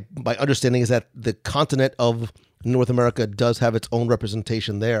 My understanding is that the continent of North America does have its own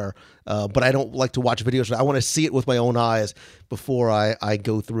representation there, but I don't like to watch videos. I want to see it with my own eyes before I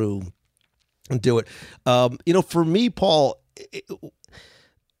go through and do it. For me, Paul,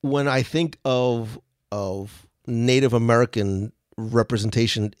 when I think of Native American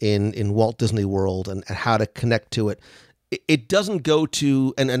representation in Walt Disney World and how to connect to it, it doesn't go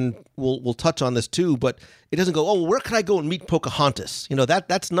to, and we'll touch on this too, but it doesn't go, oh, where can I go and meet Pocahontas?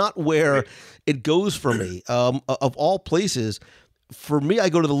 That's not where it goes for me. Of all places, for me, I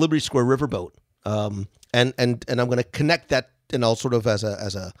go to the Liberty Square Riverboat, and I'm going to connect that, and I'll sort of as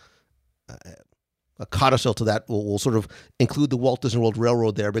a codicil to that, we'll sort of include the Walt Disney World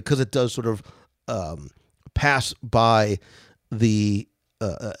Railroad there, because it does sort of pass by a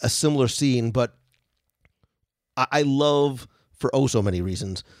similar scene, but I love, for so many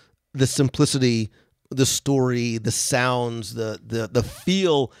reasons, the simplicity, the story, the sounds, the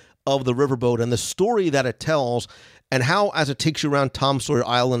feel of the riverboat, and the story that it tells, and how, as it takes you around Tom Sawyer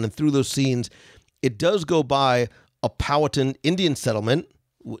Island and through those scenes, it does go by a Powhatan Indian settlement,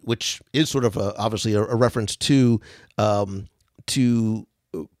 which is sort of obviously a reference to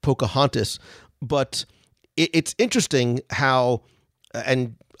Pocahontas. But it's interesting how,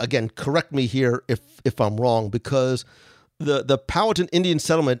 and again, correct me here if I'm wrong, because the Powhatan Indian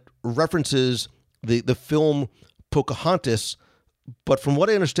settlement references the film Pocahontas, but from what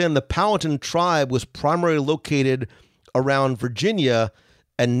I understand, the Powhatan tribe was primarily located around Virginia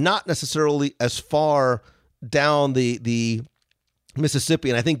and not necessarily as far down the Mississippi.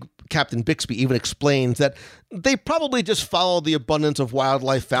 And I think Captain Bixby even explains that they probably just followed the abundance of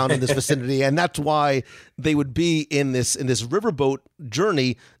wildlife found in this vicinity, and that's why they would be in this riverboat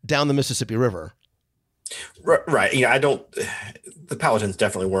journey down the Mississippi River. Right. The Powhatans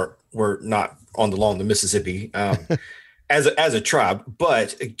definitely were not along the Mississippi as a tribe,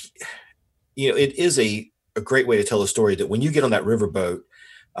 but it is a great way to tell a story that when you get on that riverboat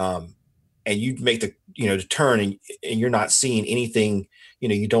and you make the turn and you're not seeing anything,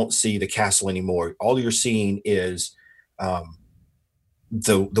 you don't see the castle anymore. All you're seeing is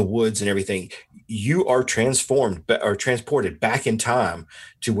the woods and everything. You are transformed or transported back in time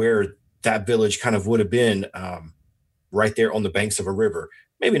to where that village kind of would have been, right there on the banks of a river.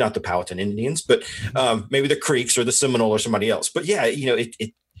 Maybe not the Powhatan Indians, but maybe the Creeks or the Seminole or somebody else. But yeah,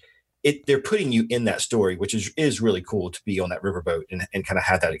 they're putting you in that story, which is really cool to be on that riverboat and kind of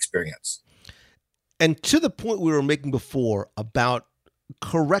have that experience. And to the point we were making before about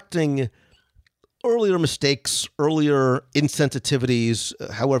correcting earlier mistakes, earlier insensitivities,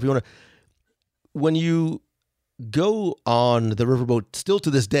 however you want to, when you go on the riverboat, still to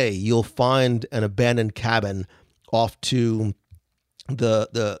this day, you'll find an abandoned cabin off to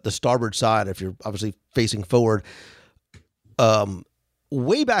the starboard side if you're obviously facing forward.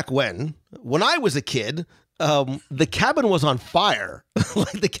 Way back when I was a kid, the cabin was on fire.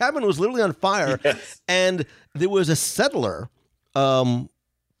 Like the cabin was literally on fire. Yes. And there was a settler who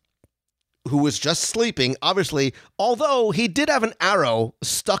was just sleeping, obviously, although he did have an arrow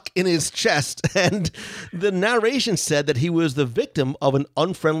stuck in his chest. And the narration said that he was the victim of an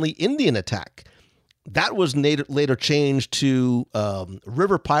unfriendly Indian attack. That was later changed to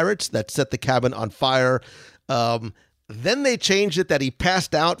river pirates that set the cabin on fire. Then they changed it that he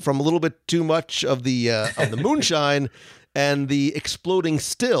passed out from a little bit too much of the moonshine, and the exploding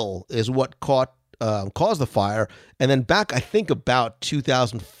still is what caused the fire. And then back, I think about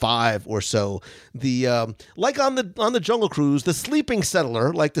 2005 or so, the like on the Jungle Cruise, the sleeping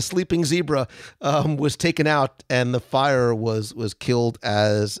settler, like the sleeping zebra, was taken out, and the fire was killed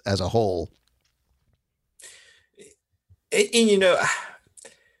as a whole. And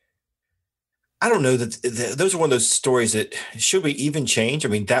I don't know that those are one of those stories that should we even change? I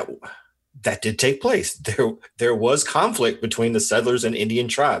mean, that did take place. There was conflict between the settlers and Indian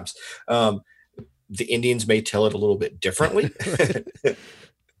tribes. The Indians may tell it a little bit differently.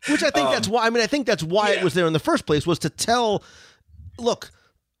 Which I think that's why. I mean, I think that's why it was there in the first place, was to tell, look,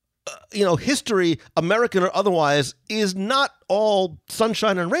 history, American or otherwise, is not all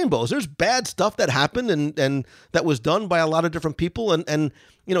sunshine and rainbows. There's bad stuff that happened and that was done by a lot of different people. And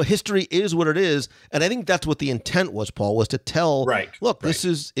history is what it is. And I think that's what the intent was, Paul, was to tell,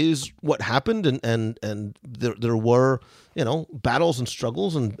 this is what happened. And there were, battles and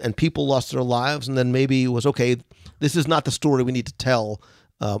struggles and people lost their lives. And then maybe it was, okay, this is not the story we need to tell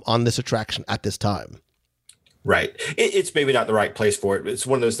on this attraction at this time. Right. It's maybe not the right place for it. It's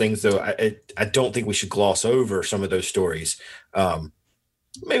one of those things, though. I don't think we should gloss over some of those stories.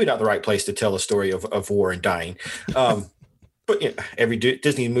 Maybe not the right place to tell a story of war and dying. But every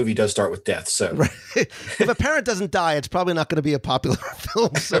Disney movie does start with death. So right. If a parent doesn't die, it's probably not going to be a popular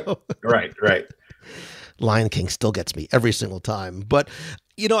film. So Right. Lion King still gets me every single time. But,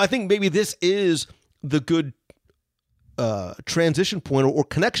 I think maybe this is the good transition point or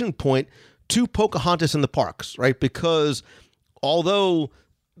connection point to Pocahontas in the parks, right? Because although,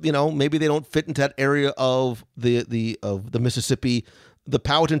 maybe they don't fit into that area of the Mississippi, the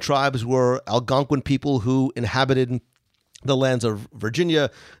Powhatan tribes were Algonquin people who inhabited the lands of Virginia.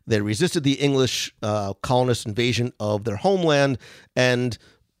 They resisted the English colonist invasion of their homeland, and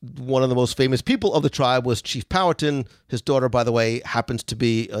one of the most famous people of the tribe was Chief Powhatan. His daughter, by the way, happens to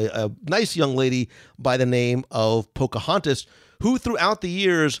be a nice young lady by the name of Pocahontas, who throughout the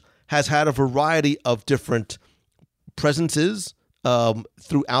years has had a variety of different presences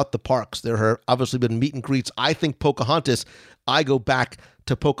throughout the parks. There have obviously been meet and greets. I think Pocahontas, I go back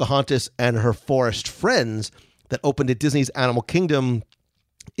to Pocahontas and her forest friends that opened at Disney's Animal Kingdom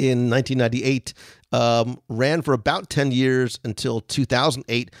in 1998, ran for about 10 years until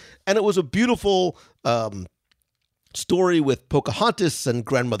 2008. And it was a beautiful story with Pocahontas and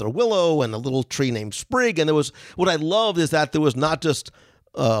Grandmother Willow and a little tree named Sprig. And what I loved is that there was not just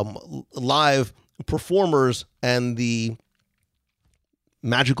live performers and the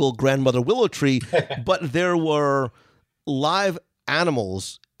magical Grandmother Willow tree, but there were live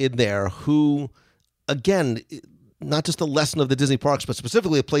animals in there who, again, not just a lesson of the Disney parks, but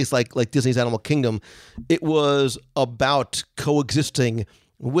specifically a place like Disney's Animal Kingdom. It was about coexisting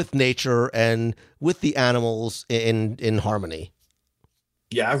with nature and with the animals in harmony.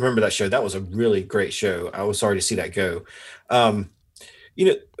 Yeah, I remember that show. That was a really great show. I was sorry to see that go.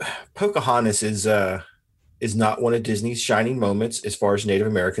 Pocahontas is not one of Disney's shining moments as far as Native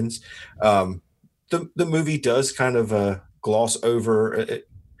Americans. The movie does kind of gloss over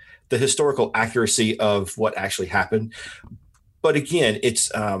the historical accuracy of what actually happened. But again,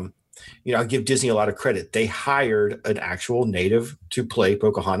 it's, I give Disney a lot of credit. They hired an actual native to play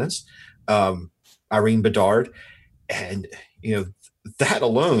Pocahontas, Irene Bedard. And, that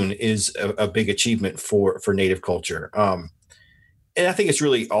alone is a big achievement for Native culture. And I think it's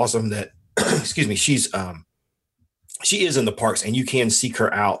really awesome that, excuse me, she is in the parks and you can seek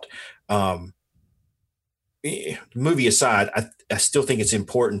her out. Movie aside, I still think it's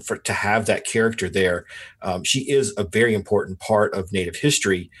important to have that character there. She is a very important part of Native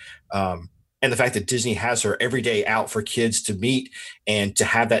history. and the fact that Disney has her every day out for kids to meet and to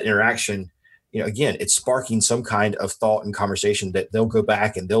have that interaction, again, it's sparking some kind of thought and conversation that they'll go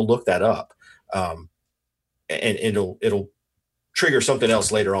back and they'll look that up. And it'll trigger something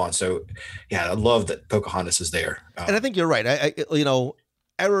else later on. So yeah, I love that Pocahontas is there. And I think you're right. I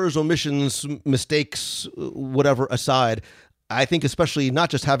errors, omissions, mistakes, whatever aside, I think especially not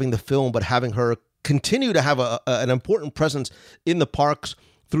just having the film, but having her continue to have an important presence in the parks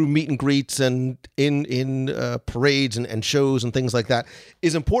through meet and greets and in parades and shows and things like that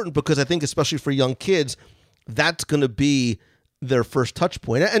is important, because I think especially for young kids, that's going to be their first touch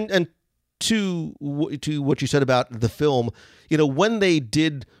point. And to what you said about the film, when they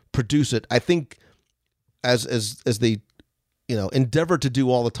did produce it, I think as they endeavor to do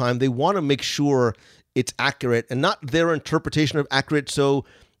all the time, they want to make sure it's accurate and not their interpretation of accurate. So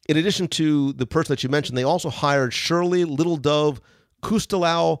in addition to the person that you mentioned, they also hired Shirley Little Dove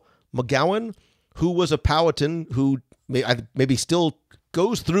Kustelau McGowan, who was a Powhatan who maybe still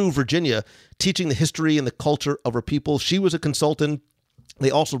goes through Virginia teaching the history and the culture of her people. She was a consultant. They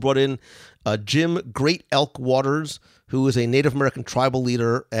also brought in Jim Great Elk Waters, who is a Native American tribal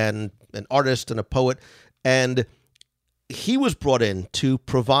leader and an artist and a poet. And he was brought in to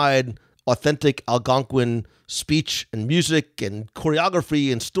provide authentic Algonquin speech and music and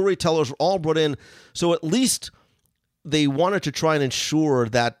choreography, and storytellers were all brought in. So at least they wanted to try and ensure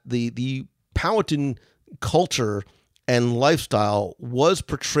that the Powhatan culture and lifestyle was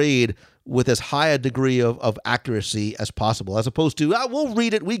portrayed with as high a degree of accuracy as possible, as opposed to, we'll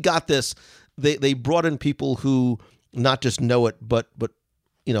read it, we got this. They brought in people who not just know it, but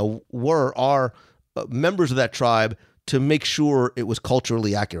are members of that tribe to make sure it was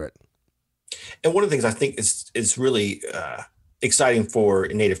culturally accurate. And one of the things I think is really exciting for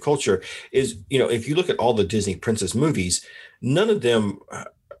Native culture is, if you look at all the Disney princess movies, none of them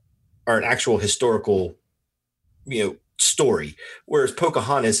are an actual historical, story, whereas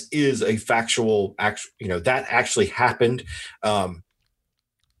Pocahontas is a factual, that actually happened. And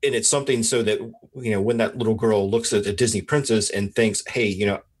it's something so that, when that little girl looks at a Disney princess and thinks,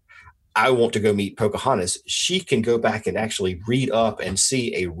 hey, I want to go meet Pocahontas, she can go back and actually read up and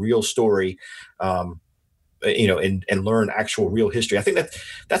see a real story, and learn actual real history. I think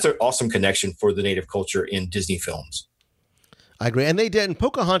that's an awesome connection for the Native culture in Disney films. I agree. And they did. And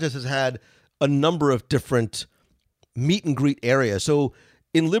Pocahontas has had a number of different meet and greet areas. So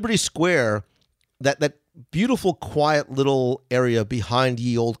in Liberty Square, that beautiful, quiet little area behind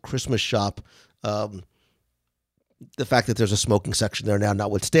Ye Old Christmas Shop, the fact that there's a smoking section there now,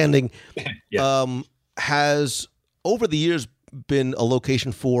 notwithstanding, has over the years been a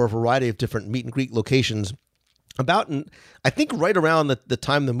location for a variety of different meet and greet locations. I think right around the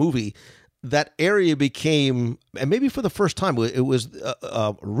time of the movie, that area became, and maybe for the first time, it was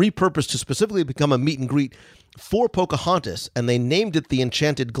repurposed to specifically become a meet and greet for Pocahontas, and they named it the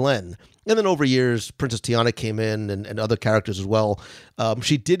Enchanted Glen. And then over years, Princess Tiana came in and other characters as well.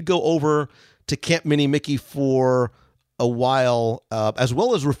 She did go over to Camp Minnie Mickey for a while, as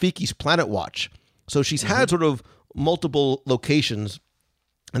well as Rafiki's Planet Watch. So she's had sort of multiple locations,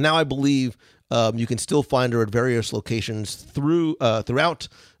 and now I believe you can still find her at various locations throughout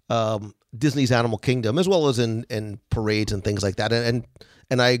Disney's Animal Kingdom, as well as in parades and things like that.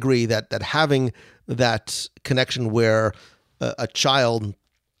 And I agree that having that connection where a child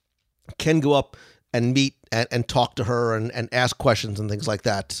can go up and meet and talk to her and ask questions and things like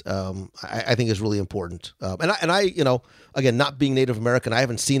that, I think is really important. And I, again, not being Native American, I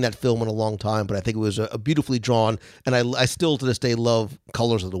haven't seen that film in a long time, but I think it was a beautifully drawn, and I still to this day love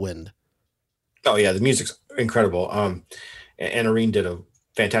Colors of the Wind. Oh yeah, the music's incredible. And Irene did a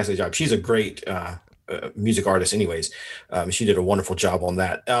fantastic job. She's a great music artist anyways. She did a wonderful job on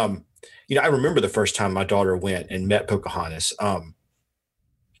that. I remember the first time my daughter went and met Pocahontas.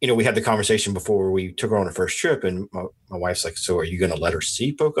 We had the conversation before we took her on her first trip, and my wife's like, so are you going to let her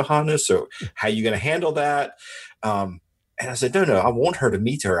see Pocahontas? So how are you going to handle that? And I said, no, I want her to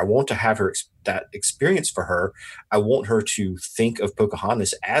meet her. I want to have her that experience for her. I want her to think of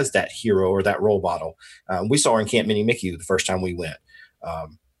Pocahontas as that hero or that role model. We saw her in Camp Minnie Mickey the first time we went.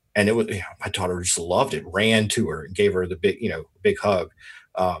 And it was, my daughter just loved it, ran to her and gave her the big hug.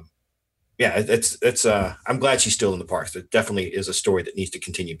 It's I'm glad she's still in the parks. It definitely is a story that needs to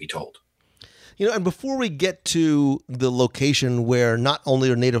continue to be told. And before we get to the location where not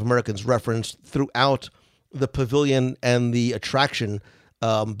only are Native Americans referenced throughout the pavilion and the attraction,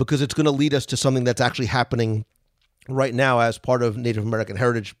 because it's going to lead us to something that's actually happening right now as part of Native American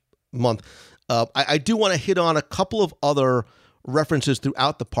Heritage Month, I do want to hit on a couple of other references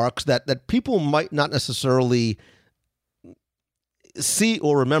throughout the parks that people might not necessarily see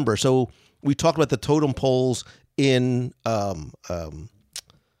or remember. So we talked about the totem poles in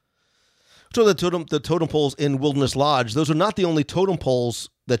so the totem poles in Wilderness Lodge. Those are not the only totem poles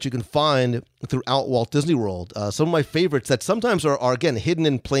that you can find throughout Walt Disney World. Some of my favorites that sometimes are again hidden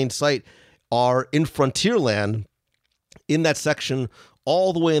in plain sight are in Frontierland, in that section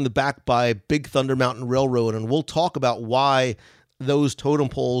all the way in the back by Big Thunder Mountain Railroad, and we'll talk about why those totem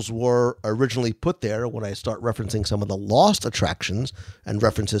poles were originally put there when I start referencing some of the lost attractions and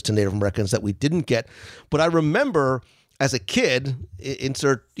references to Native Americans that we didn't get. But I remember as a kid,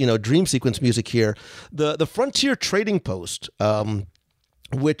 insert dream sequence music here, the Frontier Trading Post,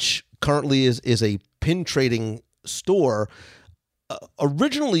 which currently is a pin trading store,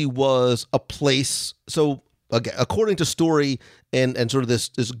 originally was a place. So again, according to story and sort of this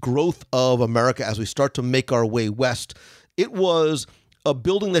growth of America as we start to make our way west, it was a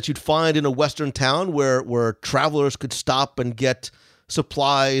building that you'd find in a western town where travelers could stop and get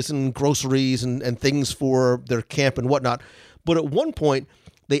supplies and groceries and things for their camp and whatnot. But at one point,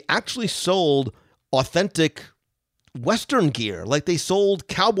 they actually sold authentic Western gear. Like they sold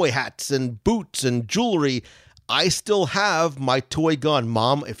cowboy hats and boots and jewelry. I still have my toy gun,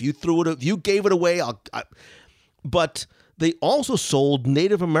 Mom. If you gave it away, But they also sold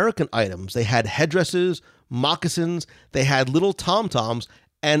Native American items. They had headdresses, moccasins. They had little tom-toms.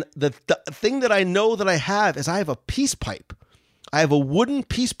 And the thing that I know that I have is I have a peace pipe. I have a wooden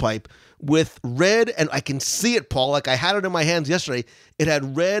peace pipe with red, and I can see it, Paul, like I had it in my hands yesterday. It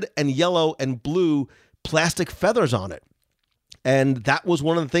had red and yellow and blue plastic feathers on it. And that was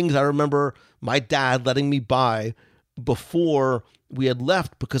one of the things I remember my dad letting me buy before we had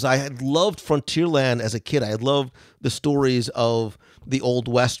left, because I had loved Frontierland as a kid. I had loved the stories of the Old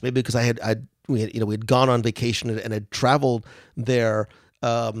West, maybe because we had gone on vacation and had traveled there.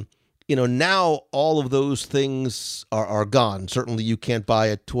 Now all of those things are gone. Certainly you can't buy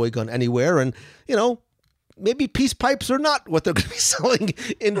a toy gun anywhere. And, maybe peace pipes are not what they're going to be selling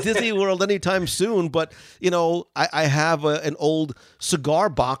in Disney World anytime soon. But, I have an old cigar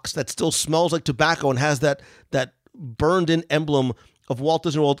box that still smells like tobacco and has that burned in emblem of Walt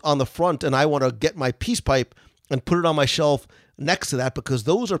Disney World on the front. And I want to get my peace pipe and put it on my shelf next to that, because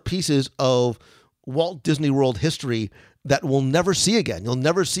those are pieces of Walt Disney World history that we'll never see again. You'll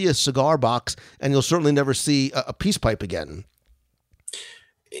never see a cigar box, and you'll certainly never see a peace pipe again.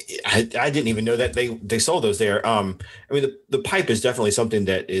 I didn't even know that they sold those there. The pipe is definitely something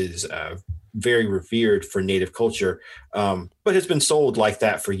that is very revered for Native culture, but has been sold like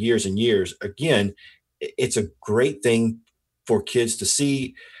that for years and years. Again, it's a great thing for kids to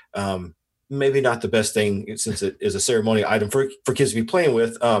see. Maybe not the best thing since it is a ceremonial item for kids to be playing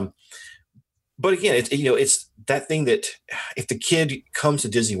with. But again, it's that thing that if the kid comes to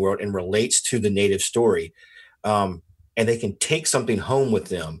Disney World and relates to the Native story, and they can take something home with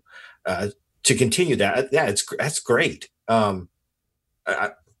them to continue that, that's great.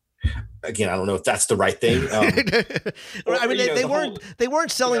 Again, I don't know if that's the right thing. They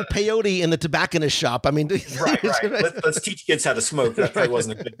weren't selling peyote in the tobacconist shop. I mean, right. Let's teach kids how to smoke. That probably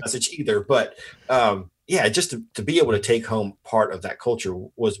wasn't a good message either. But just to be able to take home part of that culture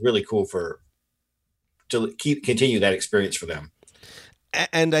was really cool to continue that experience for them.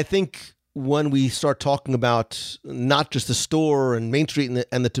 And I think when we start talking about not just the store and Main Street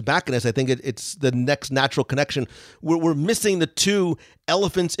and the tobacconist, I think it's the next natural connection. We're missing the two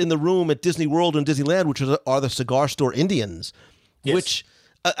elephants in the room at Disney World and Disneyland, which are the cigar store Indians, yes. Which,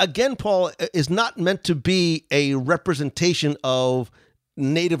 again, Paul, is not meant to be a representation of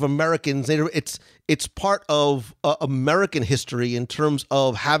Native Americans. It's part of American history in terms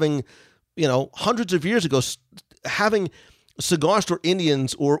of having, hundreds of years ago, having cigar store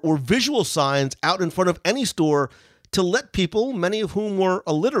Indians or visual signs out in front of any store to let people, many of whom were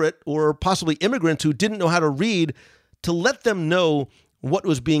illiterate or possibly immigrants who didn't know how to read, to let them know what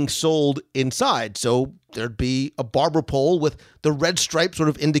was being sold inside. So there'd be a barber pole with the red stripe sort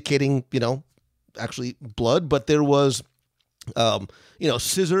of indicating, actually blood, but there was,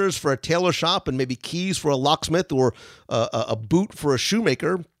 scissors for a tailor shop and maybe keys for a locksmith or a boot for a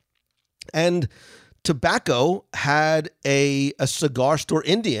shoemaker. And tobacco had a cigar store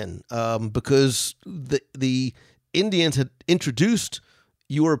Indian because the Indians had introduced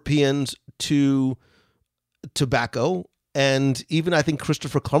Europeans to tobacco. And even I think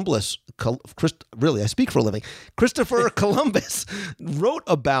Christopher Columbus, really, I speak for a living, Christopher Columbus wrote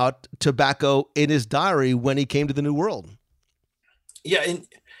about tobacco in his diary when he came to the New World. Yeah. And,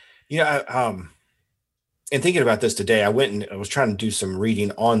 and thinking about this today, I went and I was trying to do some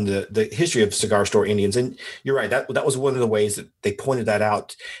reading on the history of cigar store Indians. And you're right, that was one of the ways that they pointed that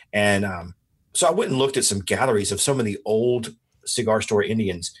out. And so I went and looked at some galleries of some of the old cigar store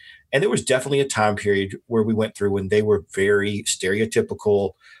Indians. And there was definitely a time period where we went through when they were very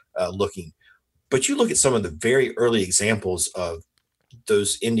stereotypical looking. But you look at some of the very early examples of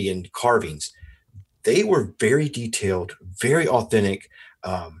those Indian carvings, they were very detailed, very authentic,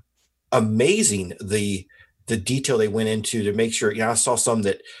 amazing the detail they went into to make sure. I saw some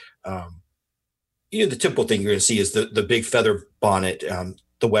that, the typical thing you're going to see is the big feather bonnet,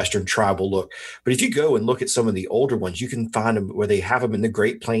 the Western tribal look. But if you go and look at some of the older ones, you can find them where they have them in the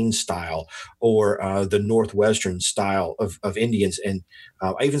Great Plains style or the Northwestern style of Indians. And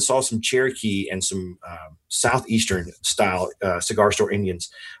I even saw some Cherokee and some Southeastern style cigar store Indians.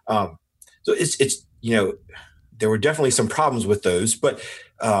 So it's there were definitely some problems with those, but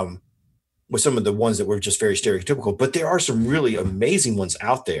with some of the ones that were just very stereotypical. But there are some really amazing ones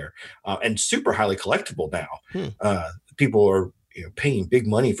out there and super highly collectible now. People are paying big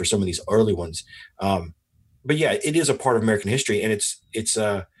money for some of these early ones. But yeah, it is a part of American history. And it's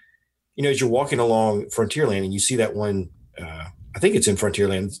as you're walking along Frontierland and you see that one, I think it's in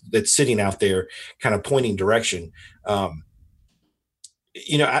Frontierland, that's sitting out there kind of pointing direction.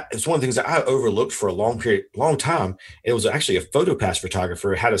 It's one of the things that I overlooked for a long time. It was actually a PhotoPass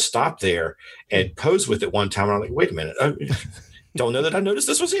photographer had to stop there and pose with it one time. And I'm like, wait a minute. Don't know that I noticed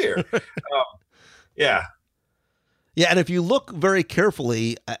this was here. Yeah. Yeah, and if you look very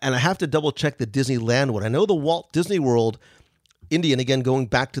carefully, and I have to double check the Disneyland one. I know the Walt Disney World Indian, again, going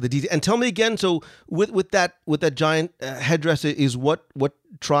back to the detail. And tell me again, so with that giant headdress is what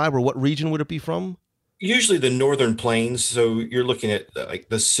tribe or what region would it be from? Usually the Northern Plains. So you're looking at like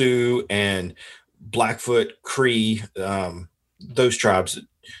the Sioux and Blackfoot, Cree, those tribes,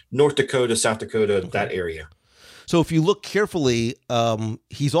 North Dakota, South Dakota, okay. That area. So if you look carefully,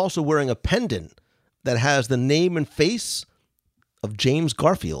 he's also wearing a pendant that has the name and face of James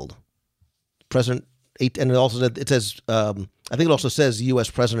Garfield, President. And it says, I think it also says U.S.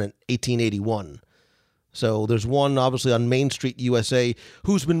 President 1881. So there's one obviously on Main Street, USA,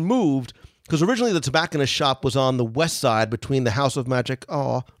 who's been moved because originally the tobacconist shop was on the west side between the House of Magic,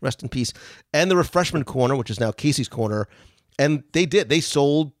 rest in peace, and the refreshment corner, which is now Casey's Corner. And they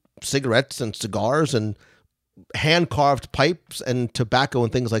sold cigarettes and cigars and hand-carved pipes and tobacco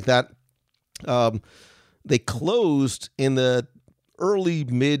and things like that. They closed in the early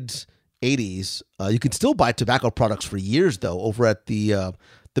mid-'80s. You can still buy tobacco products for years, though, over at the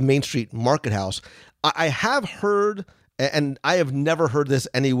Main Street Market House. I have heard, and I have never heard this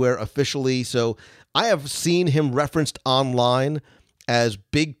anywhere officially, so I have seen him referenced online as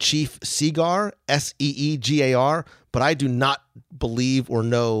Big Chief Seegar, Seegar, but I do not believe or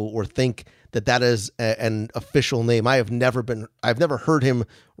know or think that is an official name. I've never heard him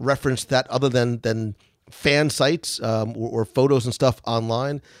reference that other than fan sites or photos and stuff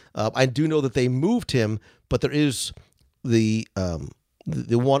online. I do know that they moved him, but there is the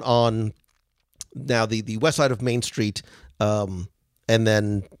one on now the west side of Main Street, and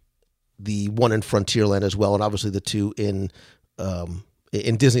then the one in Frontierland as well, and obviously the two in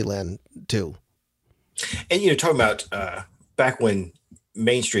Disneyland too. And talking about back when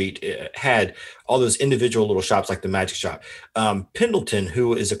Main Street had all those individual little shops like the Magic Shop. Pendleton,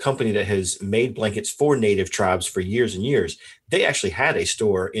 who is a company that has made blankets for native tribes for years and years, they actually had a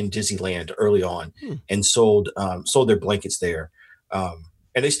store in Disneyland early on and sold their blankets there.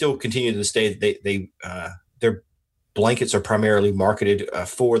 And they still continue to this day. Their blankets are primarily marketed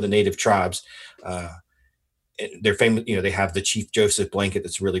for the native tribes. They're famous. They have the Chief Joseph blanket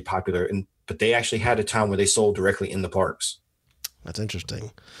that's really popular, but they actually had a time where they sold directly in the parks. That's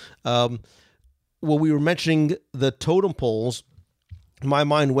interesting. Well, we were mentioning the totem poles. My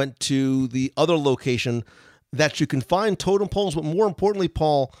mind went to the other location that you can find totem poles, but more importantly,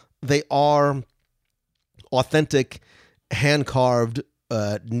 Paul, they are authentic, hand-carved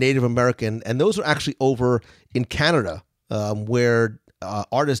Native American, and those are actually over in Canada, where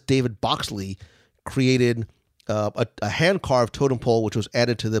artist David Boxley created a hand-carved totem pole, which was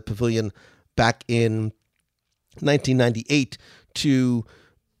added to the pavilion back in 1998 to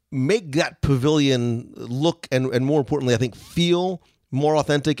make that pavilion look and more importantly, I think, feel more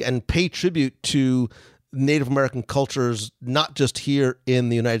authentic and pay tribute to Native American cultures, not just here in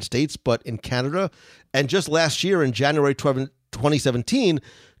the United States, but in Canada. And just last year, in January 2017,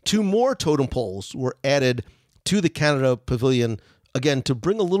 2 more totem poles were added to the Canada Pavilion, again, to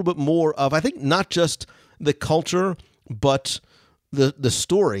bring a little bit more of, I think, not just the culture, but the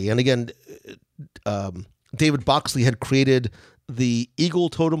story. And again, David Boxley had created the eagle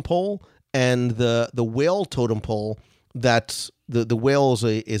totem pole and the whale totem pole. That the whale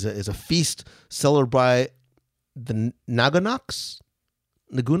is a feast celebrated by the Nagunaks,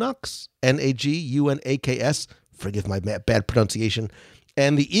 Nagunaks, Nagunaks. Forgive my bad pronunciation.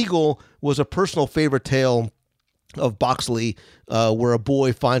 And the eagle was a personal favorite tale of Boxley, where a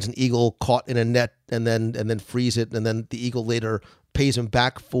boy finds an eagle caught in a net and then frees it, and then the eagle later pays him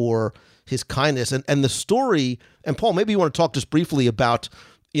back for his kindness. And the story, and Paul, maybe you want to talk just briefly about,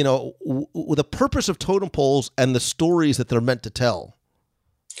 the purpose of totem poles and the stories that they're meant to tell.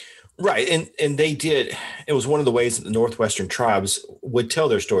 Right. And they did. It was one of the ways that the Northwestern tribes would tell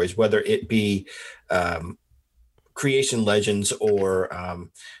their stories, whether it be creation legends or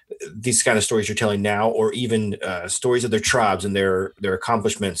these kind of stories you're telling now, or even stories of their tribes and their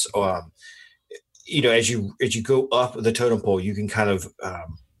accomplishments. As you go up the totem pole, you can kind of,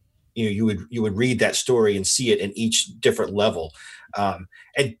 you would read that story and see it in each different level.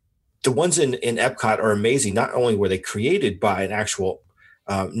 And the ones in Epcot are amazing. Not only were they created by an actual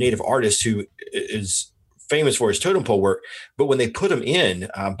native artist who is famous for his totem pole work, but when they put them in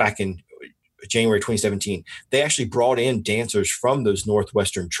back in January 2017, they actually brought in dancers from those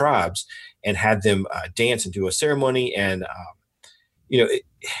Northwestern tribes and had them dance and do a ceremony. And,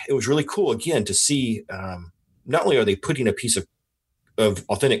 it was really cool, again, to see not only are they putting a piece of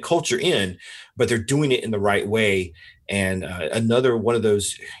authentic culture in, but they're doing it in the right way. And another one of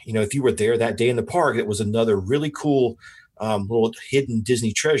those, if you were there that day in the park, it was another really cool little hidden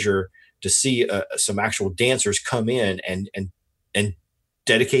Disney treasure to see some actual dancers come in and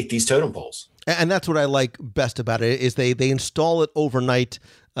dedicate these totem poles. And that's what I like best about it, is they install it overnight,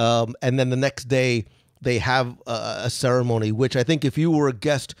 and then the next day they have a ceremony, which I think if you were a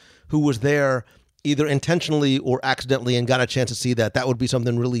guest who was there either intentionally or accidentally and got a chance to see that would be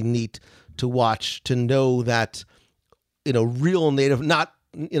something really neat to watch, to know that, real Native, not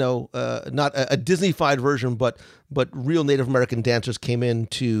a Disney-fied version, but real Native American dancers came in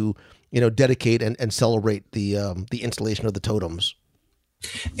to, dedicate and celebrate the installation of the totems.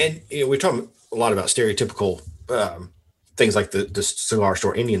 And we're talking a lot about stereotypical things like the cigar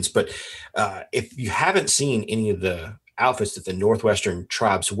store Indians, but if you haven't seen any of the outfits that the Northwestern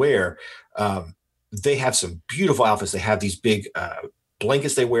tribes wear, they have some beautiful outfits. They have these big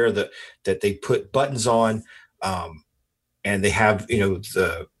blankets they wear that they put buttons on, and they have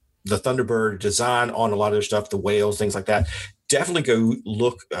the Thunderbird design on a lot of their stuff, the whales, things like that. Definitely go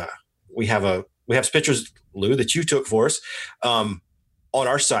look. We have pictures, Lou, that you took for us on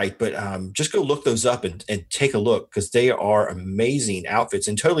our site, but just go look those up and take a look, because they are amazing outfits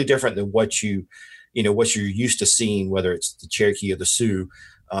and totally different than what you're used to seeing, whether it's the Cherokee or the Sioux.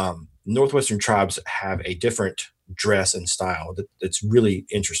 Northwestern tribes have a different dress and style that's really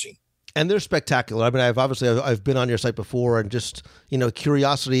interesting. And they're spectacular. I mean, I've been on your site before, and just,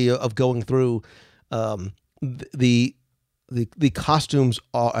 curiosity of going through the costumes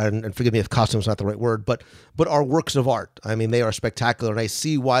are, and forgive me if costumes is not the right word, but are works of art. I mean, they are spectacular, and I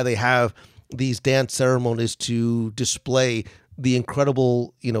see why they have these dance ceremonies to display the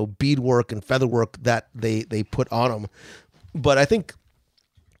incredible, beadwork and featherwork that they put on them. But I think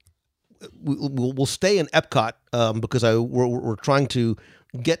we'll stay in Epcot because we're trying to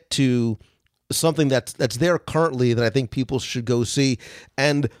get to something that's there currently that I think people should go see.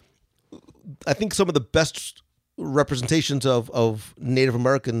 And I think some of the best representations of Native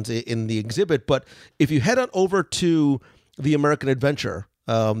Americans in the exhibit. But if you head on over to the American Adventure,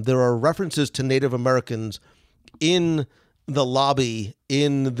 there are references to Native Americans in the lobby,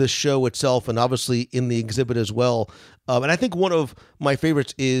 in the show itself, and obviously in the exhibit as well. And I think one of my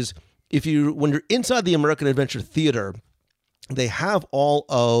favorites is when you're inside the American Adventure Theater, they have all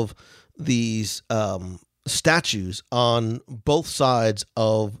of these statues on both sides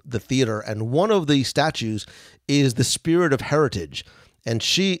of the theater. And one of the statues is the Spirit of Heritage. And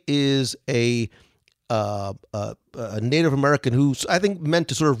she is a Native American who's, I think, meant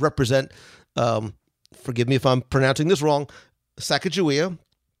to sort of represent, forgive me if I'm pronouncing this wrong, Sacagawea,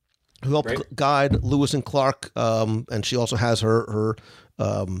 who helped guide Lewis and Clark. And she also has her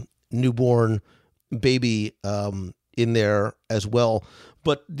newborn baby in there as well.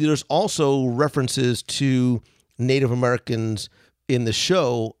 But there's also references to Native Americans in the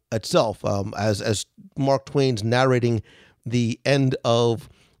show itself, as Mark Twain's narrating the end of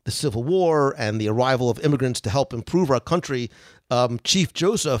the Civil War and the arrival of immigrants to help improve our country. Chief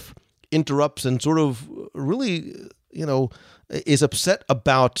Joseph interrupts and sort of really, is upset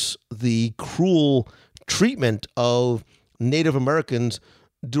about the cruel treatment of Native Americans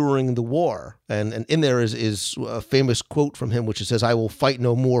during the war. And in there is a famous quote from him, which says, "I will fight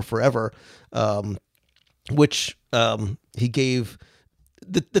no more forever," which he gave.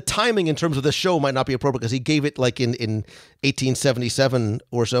 The timing in terms of the show might not be appropriate, because he gave it like in 1877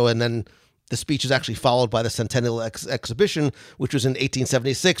 or so, and then the speech is actually followed by the Centennial Exhibition, which was in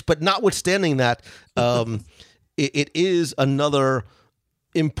 1876. But notwithstanding that, it is another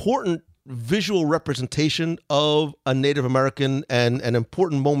important visual representation of a Native American and an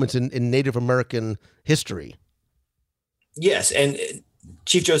important moment in Native American history. Yes, and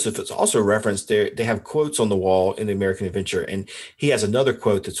Chief Joseph is also referenced there. They have quotes on the wall in the American Adventure, and he has another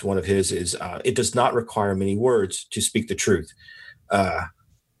quote that's one of his is, "It does not require many words to speak the truth,"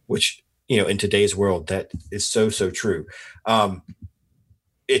 which, in today's world, that is so true.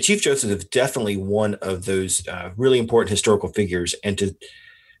 Chief Joseph is definitely one of those really important historical figures, and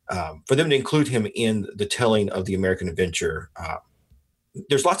for them to include him in the telling of the American Adventure,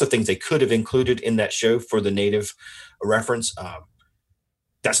 there's lots of things they could have included in that show for the Native reference.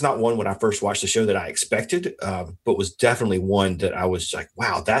 That's not one when I first watched the show that I expected, but was definitely one that I was like,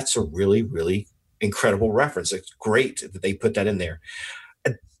 wow, that's a really, really incredible reference. It's great that they put that in there.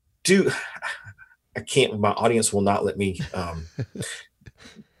 I can't, my audience will not let me,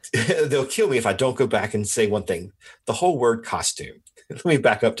 they'll kill me if I don't go back and say one thing. The whole word costume. Let me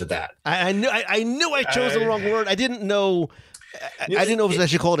back up to that. I knew I chose the wrong word. I didn't know. I didn't know if I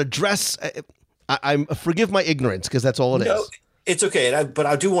should call it a dress. I'm forgive my ignorance, because that's all it is. It's okay. But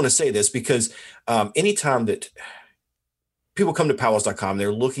I do want to say this because anytime that people come to powwows.com,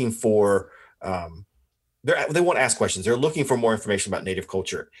 they're looking for, they want to ask questions. They're looking for more information about Native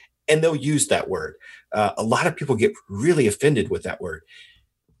culture, and they'll use that word. A lot of people get really offended with that word.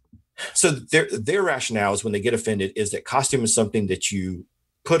 So their rationale is when they get offended is that costume is something that you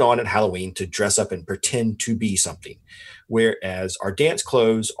put on at Halloween to dress up and pretend to be something, whereas our dance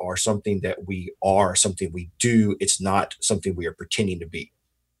clothes are something that we are, something we do. It's not something we are pretending to be.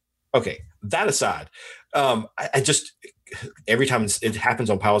 Okay, that aside, I just, every time it happens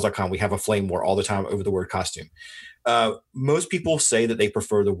on powwows.com, we have a flame war all the time over the word costume. Most people say that they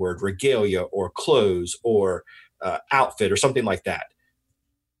prefer the word regalia or clothes or outfit or something like that.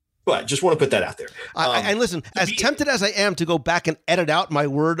 But just want to put that out there. And listen, as tempted as I am to go back and edit out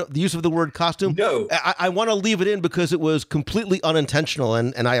the use of the word costume, no, I want to leave it in because it was completely unintentional,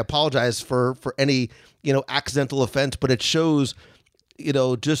 and I apologize for any accidental offense. But it shows,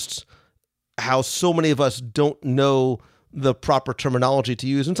 just how so many of us don't know the proper terminology to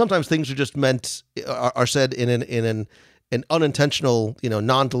use, and sometimes things are just are said in an unintentional,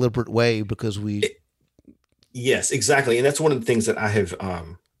 non-deliberate way because we. Yes, exactly, and that's one of the things that I have.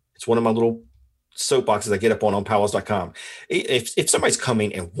 It's one of my little soapboxes I get up on powwows.com. If somebody's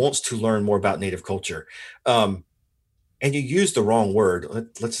coming and wants to learn more about Native culture, and you use the wrong word,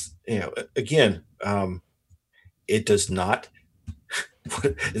 let's again, it does not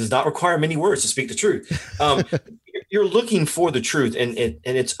require many words to speak the truth. You're looking for the truth, and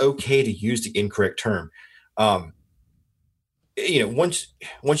it's okay to use the incorrect term. Once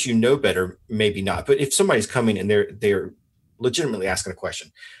you know better, maybe not. But if somebody's coming and they're legitimately asking a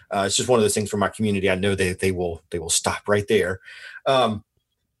question, it's just one of those things for my community. I know that they will stop right there. But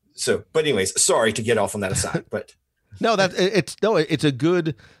anyways, sorry to get off on that aside, but no, it's a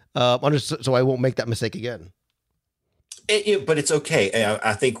good, so I won't make that mistake again. But it's okay.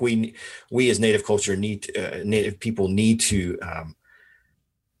 I think we as Native culture Native people need to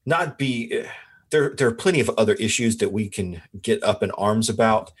not be. There are plenty of other issues that we can get up in arms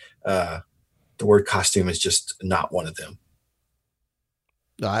about. The word costume is just not one of them.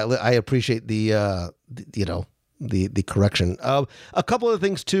 I appreciate the correction. A couple of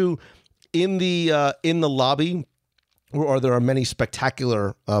things too, in the lobby, where there are many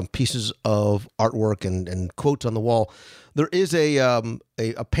spectacular pieces of artwork and quotes on the wall. There is a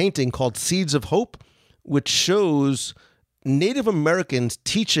painting called Seeds of Hope, which shows Native Americans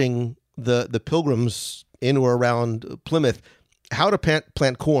teaching the pilgrims in or around Plymouth how to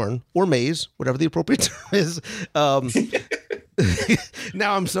plant corn or maize, whatever the appropriate term is.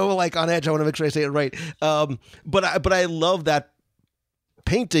 Now I'm so on edge. I want to make sure I say it right. But I love that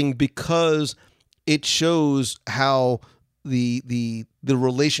painting because it shows how the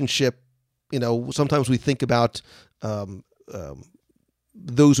relationship. Sometimes we think about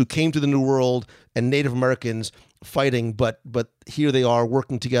those who came to the New World and Native Americans fighting, but here they are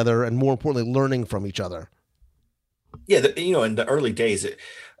working together, and more importantly, learning from each other. Yeah, in the early days,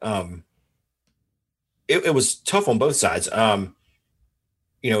 it was tough on both sides.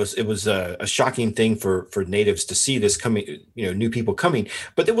 It was a shocking thing for natives to see this coming, new people coming,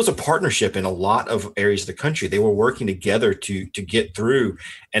 but there was a partnership in a lot of areas of the country. They were working together to get through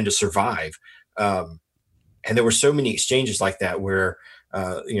and to survive. And there were so many exchanges like that where,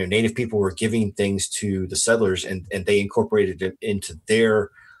 Native people were giving things to the settlers and they incorporated it into their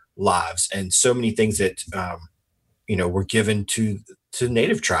lives. And so many things that, were given to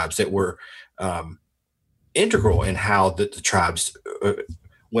Native tribes that were integral in how the tribes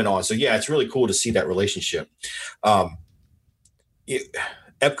went on. So yeah, it's really cool to see that relationship.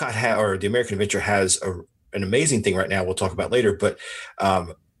 Epcot or the American Adventure has an amazing thing right now. We'll talk about later, but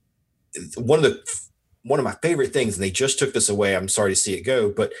one of my favorite things, and they just took this away. I'm sorry to see it go,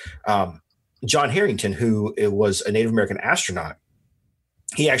 but John Harrington, who was a Native American astronaut,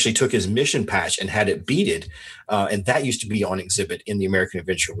 he actually took his mission patch and had it beaded. And that used to be on exhibit in the American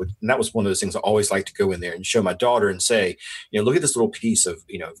Adventure. And that was one of those things I always like to go in there and show my daughter and say, look at this little piece of,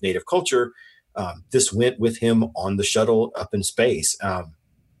 Native culture. This went with him on the shuttle up in space.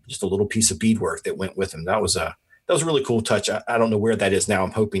 Just a little piece of beadwork that went with him. That was a really cool touch. I don't know where that is now.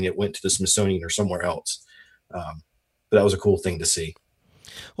 I'm hoping it went to the Smithsonian or somewhere else. But that was a cool thing to see.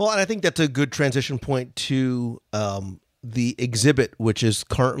 Well, and I think that's a good transition point to the exhibit, which is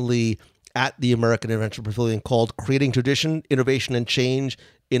currently at the American Adventure Pavilion, called Creating Tradition, Innovation, and Change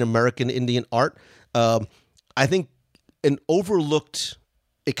in American Indian Art. I think an overlooked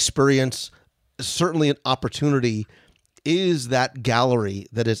experience, certainly an opportunity, is that gallery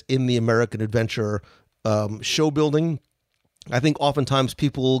that is in the American Adventure show building. I think oftentimes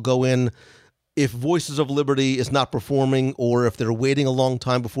people will go in if Voices of Liberty is not performing, or if they're waiting a long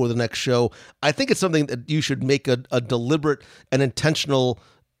time before the next show. I think it's something that you should make a deliberate and intentional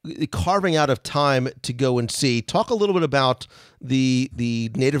carving out of time to go and see. Talk a little bit about the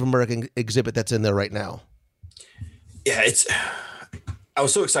Native American exhibit that's in there right now. Yeah, I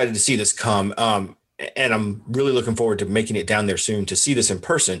was so excited to see this come. And I'm really looking forward to making it down there soon to see this in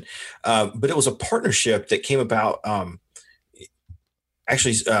person. But it was a partnership that came about.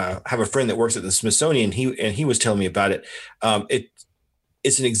 Actually, have a friend that works at the Smithsonian. He was telling me about it.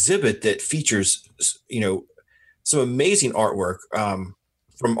 It's an exhibit that features, some amazing artwork from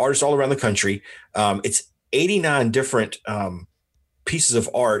artists all around the country. It's 89 different pieces of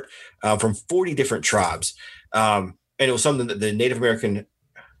art from 40 different tribes, and it was something that the Native American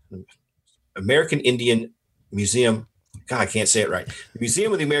Indian Museum, God, I can't say it right. The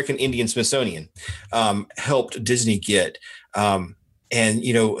Museum of the American Indian Smithsonian helped Disney get. And,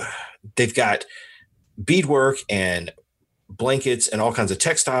 they've got beadwork and blankets and all kinds of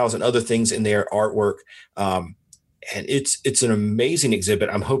textiles and other things in their artwork. And it's an amazing exhibit.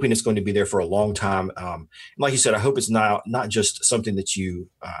 I'm hoping it's going to be there for a long time. Like you said, I hope it's not just something that you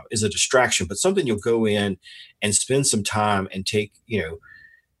is a distraction, but something you'll go in and spend some time and take the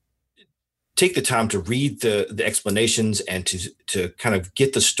time to read the explanations and to kind of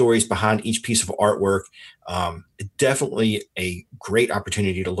get the stories behind each piece of artwork. Definitely a great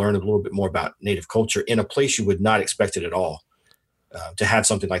opportunity to learn a little bit more about Native culture in a place you would not expect it at all. To have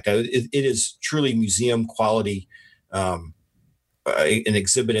something like that, it is truly museum quality. An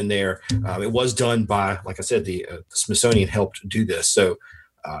exhibit in there. It was done by, like I said, the Smithsonian helped do this, so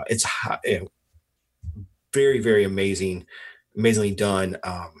it's very, very amazingly done.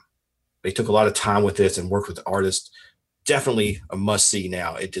 They took a lot of time with this and worked with the artists. Definitely a must-see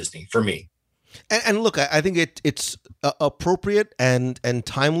now at Disney for me. And look, I think it's appropriate and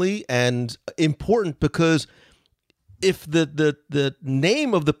timely and important, because if the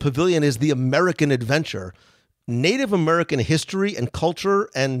name of the pavilion is the American Adventure, Native American history and culture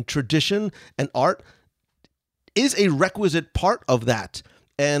and tradition and art is a requisite part of that.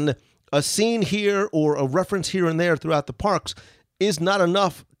 And a scene here or a reference here and there throughout the parks is not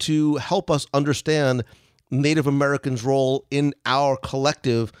enough to help us understand Native Americans' role in our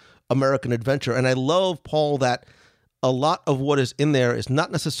collective American adventure. And I love, Paul, that a lot of what is in there is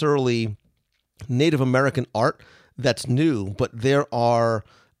not necessarily Native American art that's new, but there are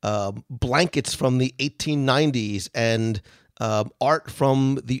blankets from the 1890s and art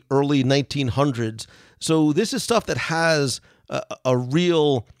from the early 1900s. So this is stuff that has a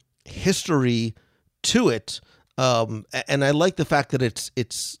real history to it. And I like the fact that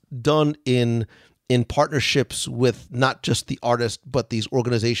it's done in partnerships with not just the artist, but these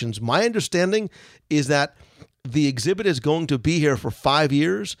organizations. My understanding is that the exhibit is going to be here for 5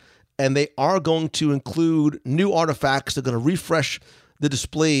 years, and they are going to include new artifacts. They're going to refresh the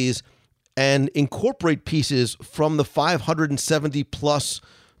displays and incorporate pieces from the 570 plus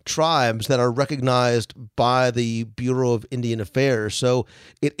tribes that are recognized by the Bureau of Indian Affairs. So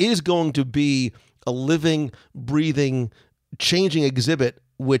it is going to be a living, breathing, changing exhibit,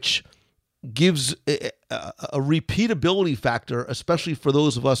 which gives a repeatability factor, especially for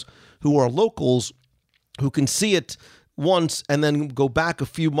those of us who are locals, who can see it once and then go back a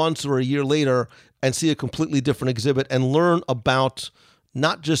few months or a year later and see a completely different exhibit and learn about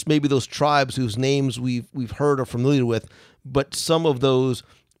not just maybe those tribes whose names we've heard or familiar with, but some of those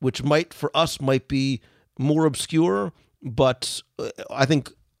which might be more obscure, but I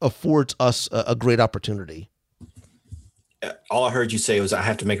think affords us a great opportunity. all I heard you say was I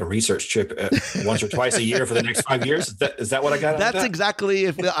have to make a research trip once or twice a year for the next 5 years. Is that what I got? That's exactly.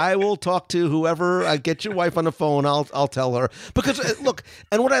 If I will talk to whoever, I get your wife on the phone, I'll tell her. Because look,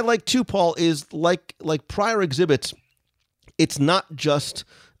 and what I like too, Paul, is like prior exhibits, it's not just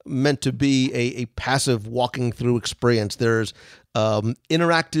meant to be a passive walking through experience. There's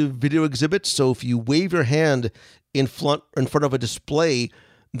interactive video exhibits. So if you wave your hand in front of a display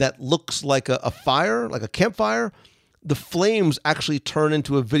that looks like a fire, like a campfire, the flames actually turn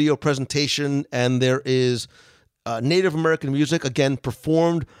into a video presentation, and there is Native American music, again,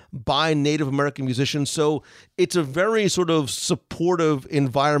 performed by Native American musicians. So it's a very sort of supportive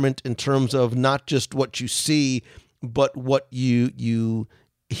environment in terms of not just what you see, but what you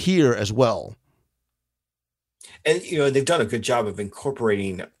hear as well. And, they've done a good job of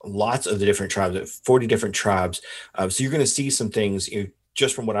incorporating lots of the different tribes, 40 different tribes. So you're going to see some things,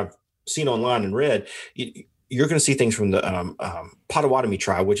 just from what I've seen online and read, you're going to see things from the Potawatomi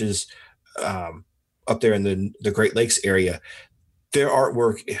tribe, which is up there in the Great Lakes area. Their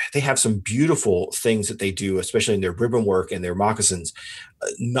artwork, they have some beautiful things that they do, especially in their ribbon work and their moccasins.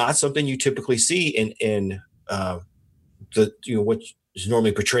 Not something you typically see in what is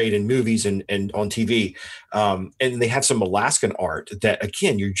normally portrayed in movies and on TV. And they have some Alaskan art that,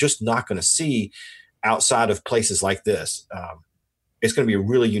 again, you're just not going to see outside of places like this. It's going to be a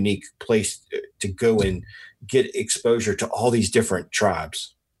really unique place to go and get exposure to all these different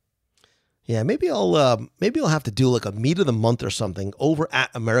tribes. Yeah, maybe I'll have to do like a meet of the month or something over at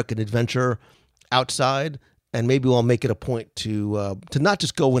American Adventure outside, and maybe I'll make it a point to not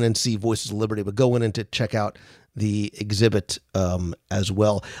just go in and see Voices of Liberty, but go in and to check out the exhibit as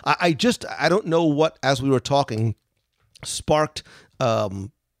well. I don't know what, as we were talking, sparked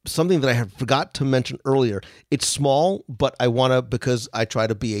something that I had forgot to mention earlier. It's small, but I want to, because I try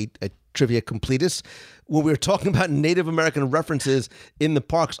to be a trivia completist. When we were talking about Native American references in the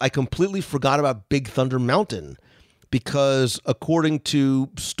parks, I completely forgot about Big Thunder Mountain, because according to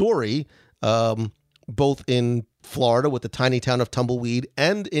story, both in Florida with the tiny town of Tumbleweed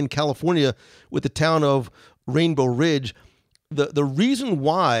and in California with the town of Rainbow Ridge, the reason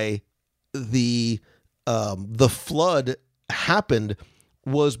why the flood happened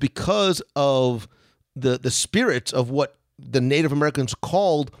was because of the spirits of what the Native Americans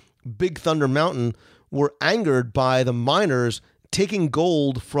called Big Thunder Mountain were angered by the miners taking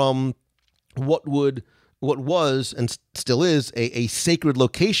gold from what was and still is a sacred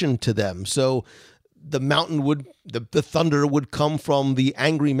location to them. So the mountain the thunder would come from the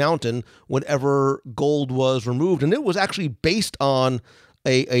angry mountain whenever gold was removed. And it was actually based on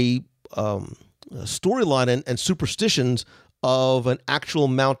a storyline and superstitions of an actual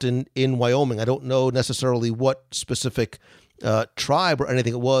mountain in Wyoming. I don't know necessarily what specific tribe or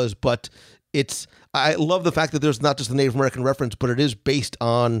anything it was, but I love the fact that there's not just a Native American reference, but it is based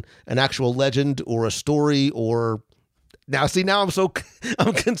on an actual legend or a story or... Now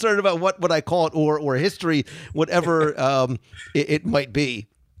I'm concerned about what I call it or history, whatever it might be.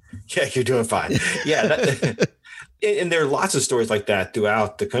 Yeah, you're doing fine. Yeah. And there are lots of stories like that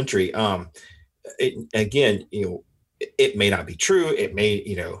throughout the country. It may not be true. It may,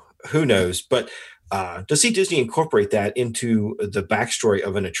 who knows, but to see Disney incorporate that into the backstory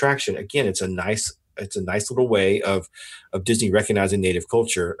of an attraction, again, it's a nice little way of Disney recognizing Native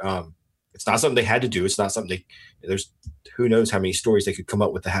culture. It's not something they had to do. It's not something there's who knows how many stories they could come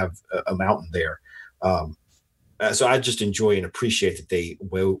up with to have a mountain there. So I just enjoy and appreciate that they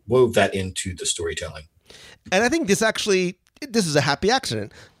wove that into the storytelling. And I think this is a happy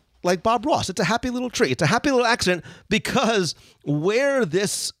accident. Like Bob Ross, it's a happy little tree. It's a happy little accident because where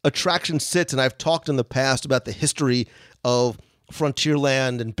this attraction sits, and I've talked in the past about the history of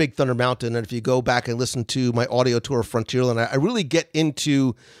Frontierland and Big Thunder Mountain, and if you go back and listen to my audio tour of Frontierland, I really get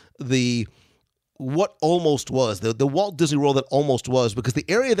into what almost was, the Walt Disney World that almost was, because the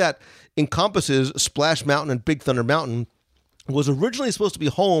area that encompasses Splash Mountain and Big Thunder Mountain was originally supposed to be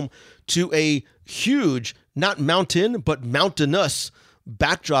home to a huge, not mountain, but mountainous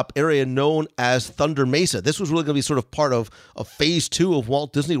backdrop area known as Thunder Mesa. This was really going to be sort of part of phase 2 of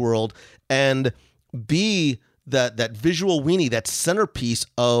Walt Disney World and be that visual weenie, that centerpiece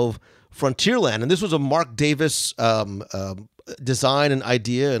of Frontierland. And this was a Mark Davis design and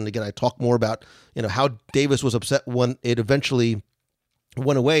idea. And again, I talk more about how Davis was upset when it eventually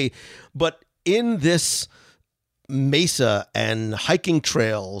went away. But in this mesa and hiking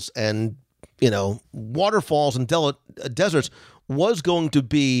trails and waterfalls and deserts was going to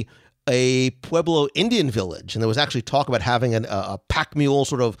be a Pueblo Indian village, and there was actually talk about having a pack mule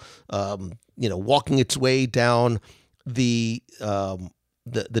sort of walking its way down the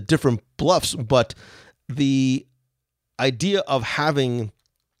different bluffs. But idea of having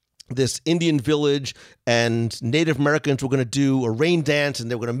this Indian village and Native Americans were going to do a rain dance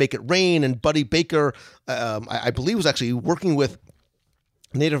and they were going to make it rain. And Buddy Baker, I believe, was actually working with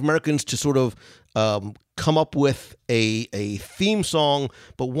Native Americans to sort of come up with a theme song,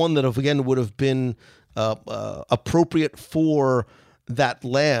 but one that, again, would have been appropriate for that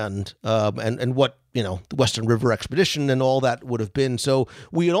land and what, the Western River Expedition and all that would have been. So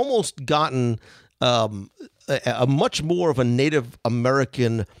we had almost gotten a much more of a Native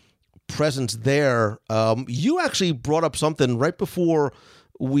American presence there. You actually brought up something right before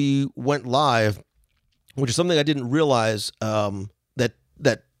we went live, which is something I didn't realize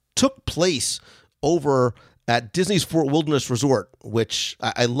that took place over at Disney's Fort Wilderness Resort, which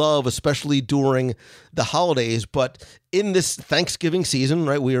I love, especially during the holidays. But in this Thanksgiving season,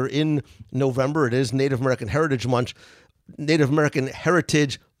 right, we are in November. It is Native American Heritage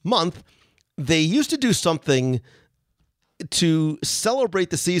Month. They used to do something to celebrate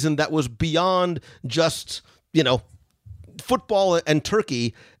the season that was beyond just, football and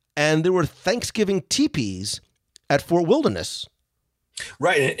turkey. And there were Thanksgiving teepees at Fort Wilderness.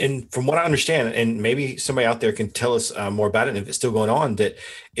 Right. And from what I understand, and maybe somebody out there can tell us more about it, and if it's still going on, that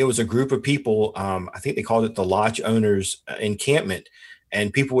it was a group of people, I think they called it the Lodge Owners Encampment,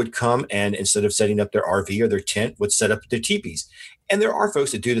 and people would come and instead of setting up their RV or their tent, would set up their teepees. And there are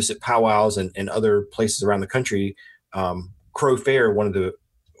folks that do this at powwows and other places around the country. Crow Fair, one of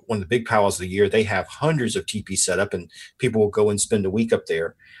the big powwows of the year, they have hundreds of teepees set up and people will go and spend a week up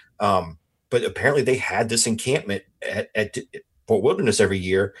there. But apparently they had this encampment at Fort Wilderness every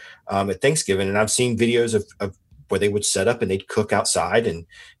year at Thanksgiving. And I've seen videos of where they would set up and they'd cook outside and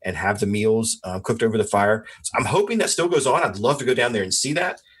have the meals cooked over the fire. So I'm hoping that still goes on. I'd love to go down there and see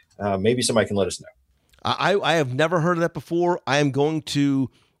that. Maybe somebody can let us know. I have never heard of that before. I am going to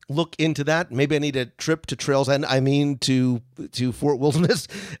look into that. Maybe I need a trip to Trails End. To Fort Wilderness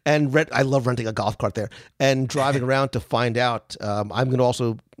and I love renting a golf cart there and driving around to find out. I'm going to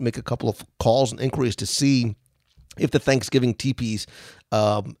also make a couple of calls and inquiries to see if the Thanksgiving teepees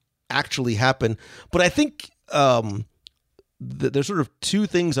actually happen. But I think there's sort of two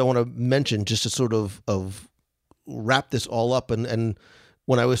things I want to mention just to sort of wrap this all up. And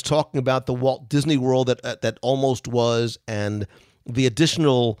when I was talking about the Walt Disney World that almost was, and the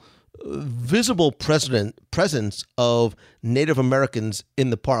additional visible presence of Native Americans in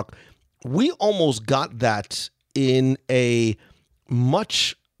the park, we almost got that in a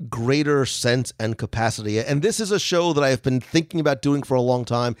much greater sense and capacity. And this is a show that I've been thinking about doing for a long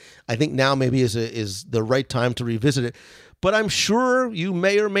time. I think now maybe is the right time to revisit it. But I'm sure you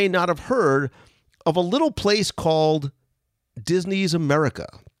may or may not have heard of a little place called Disney's America.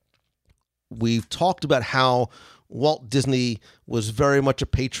 We've talked about how Walt Disney was very much a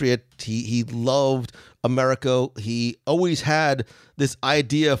patriot. He loved America. He always had this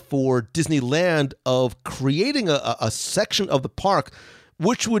idea for Disneyland of creating a section of the park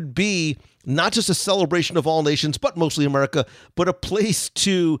which would be not just a celebration of all nations, but mostly America, but a place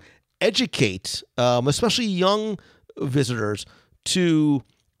to educate, especially young visitors, to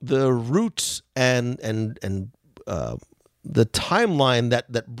the roots and the timeline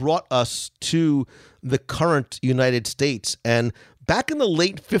that brought us to the current United States. And back in the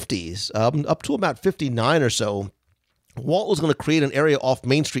late 50s, up to about 59 or so, Walt was going to create an area off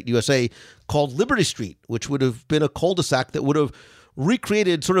Main Street, USA, called Liberty Street, which would have been a cul-de-sac that would have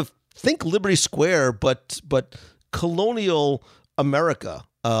recreated sort of, think Liberty Square, but colonial America,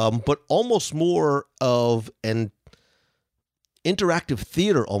 but almost more of an interactive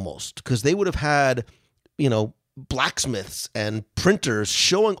theater almost, because they would have had, blacksmiths and printers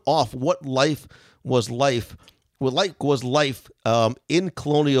showing off what life was in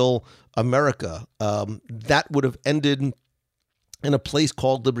colonial America. That would have ended in a place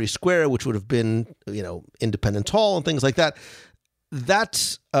called Liberty Square, which would have been, Independence Hall and things like that.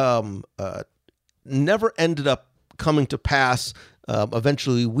 That never ended up coming to pass.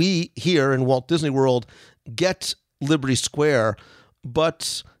 Eventually, we here in Walt Disney World get Liberty Square,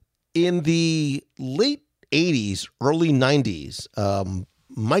 but in the late 80s, early 90s,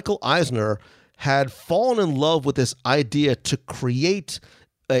 Michael Eisner had fallen in love with this idea to create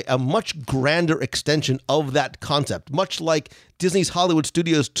a much grander extension of that concept, much like Disney's Hollywood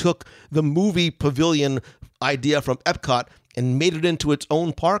Studios took the movie pavilion idea from Epcot and made it into its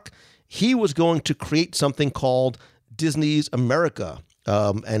own park. He was going to create something called Disney's America.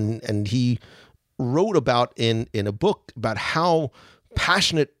 And he wrote about in a book about how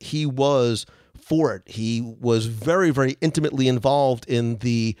passionate he was for it. He was very, very intimately involved in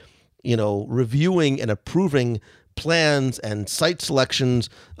the, reviewing and approving plans and site selections.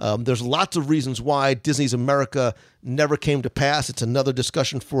 There's lots of reasons why Disney's America never came to pass. It's another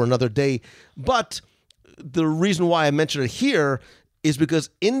discussion for another day. But the reason why I mention it here is because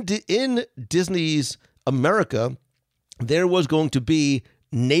in Disney's America, there was going to be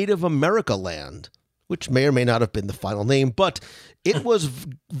Native America Land, which may or may not have been the final name, but it was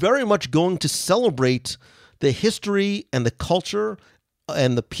very much going to celebrate the history and the culture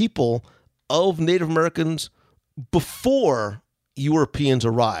and the people of Native Americans before Europeans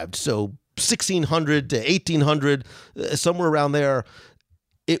arrived. So 1600 to 1800, somewhere around there,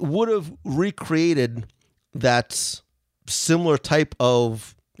 it would have recreated that similar type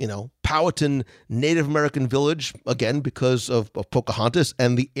of, Powhatan Native American village, again, because of Pocahontas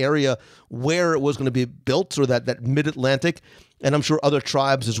and the area where it was going to be built, or that mid-Atlantic, and I'm sure other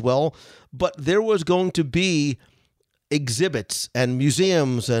tribes as well. But there was going to be exhibits and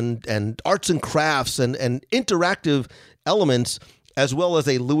museums and arts and crafts and interactive elements, as well as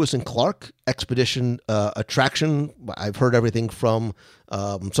a Lewis and Clark expedition attraction. I've heard everything from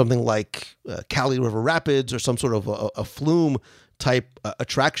something like Cali River Rapids or some sort of a flume type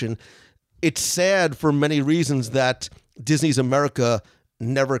attraction. It's sad for many reasons that Disney's America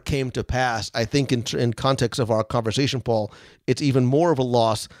never came to pass. I think in context of our conversation, Paul, it's even more of a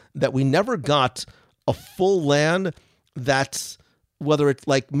loss that we never got a full land that's, whether it's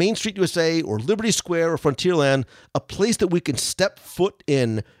like Main Street USA or Liberty Square or Frontierland, a place that we can step foot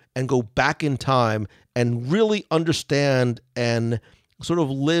in and go back in time and really understand and sort of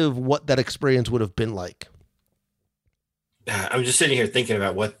live what that experience would have been like. I'm just sitting here thinking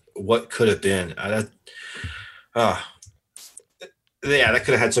about what could have been. That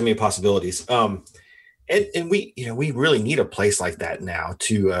could have had so many possibilities. And we really need a place like that now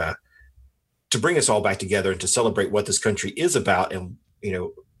to bring us all back together and to celebrate what this country is about, and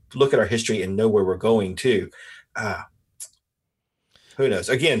look at our history and know where we're going to. Who knows?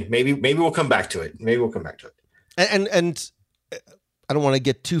 Again, maybe we'll come back to it. And I don't want to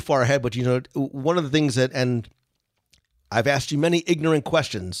get too far ahead, but one of the things that, and I've asked you many ignorant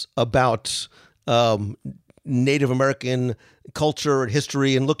questions about Native American culture and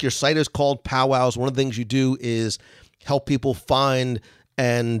history. And look, your site is called Powwows. One of the things you do is help people find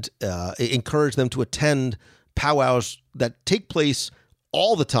and encourage them to attend powwows that take place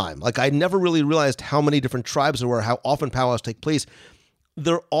all the time. Like, I never really realized how many different tribes there were, how often powwows take place.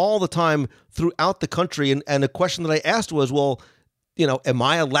 They're all the time throughout the country. And a question that I asked was, well, am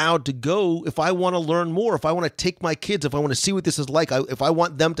I allowed to go if I want to learn more, if I want to take my kids, if I want to see what this is like, if I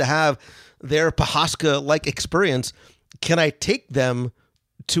want them to have their Pahaska-like experience, can I take them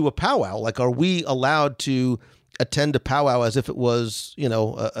to a powwow? Like, are we allowed to attend a powwow as if it was,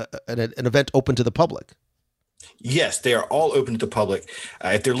 an event open to the public? Yes, they are all open to the public.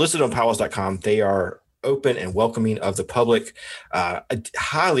 If they're listed on powwows.com, they are open and welcoming of the public. I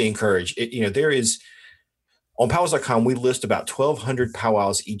highly encourage it. There is, on powwows.com, we list about 1,200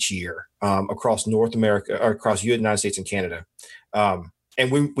 powwows each year across North America, or across the United States and Canada.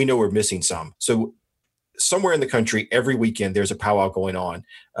 And we know we're missing some. So somewhere in the country, every weekend, there's a powwow going on.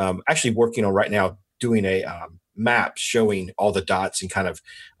 Actually working on right now, doing a map showing all the dots and kind of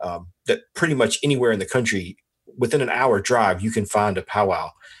that pretty much anywhere in the country, within an hour drive, you can find a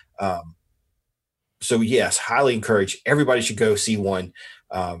powwow. So yes, highly encourage. Everybody should go see one.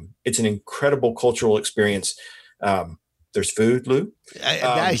 It's an incredible cultural experience. There's food, Lou.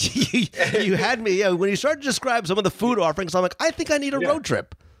 You had me. Yeah, when you started to describe some of the food offerings, I'm like, I think I need a road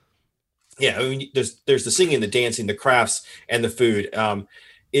trip. Yeah, I mean, there's the singing, the dancing, the crafts, and the food.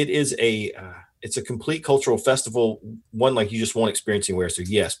 It is it's a complete cultural festival, one like you just won't experience anywhere. So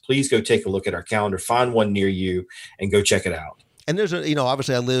yes, please go take a look at our calendar, find one near you, and go check it out. And there's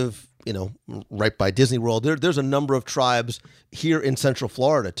obviously I live, right by Disney World. There's a number of tribes here in Central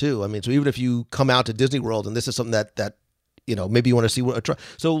Florida too. I mean, so even if you come out to Disney World and this is something that maybe you want to see what a tribe.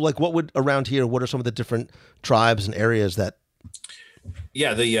 So like, what would around here? What are some of the different tribes and areas that?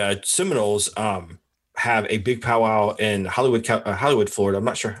 Yeah, the Seminoles have a big powwow in Hollywood, Florida. I'm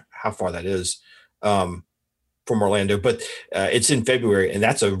not sure how far that is from Orlando, but it's in February, and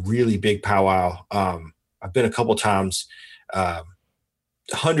that's a really big powwow. I've been a couple times.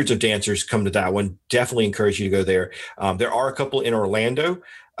 Hundreds of dancers come to that one. Definitely encourage you to go there. There are a couple in Orlando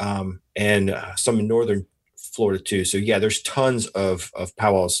and some in northern Florida too. So yeah, there's tons of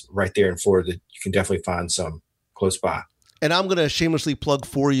powwows right there in Florida that you can definitely find some close by. And I'm going to shamelessly plug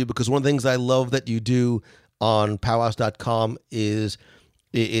for you, because one of the things I love that you do on powwows.com is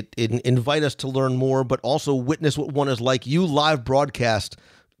it invite us to learn more, but also witness what one is like. You live broadcast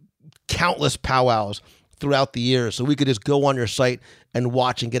countless powwows throughout the year, so we could just go on your site and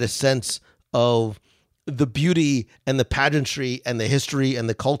watch and get a sense of the beauty and the pageantry and the history and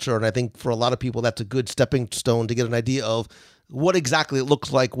the culture. And I think for a lot of people, that's a good stepping stone to get an idea of what exactly it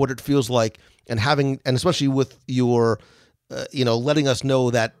looks like, what it feels like, and especially with your, letting us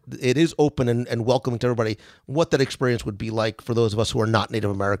know that it is open and welcoming to everybody, what that experience would be like for those of us who are not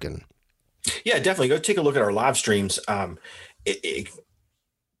Native American. Yeah, definitely. Go take a look at our live streams. It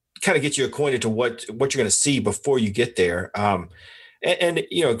kind of gets you acquainted to what you're going to see before you get there. And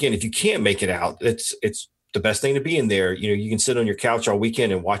again, if you can't make it out, it's the best thing to be in there. You can sit on your couch all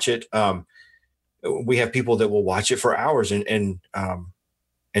weekend and watch it. We have people that will watch it for hours and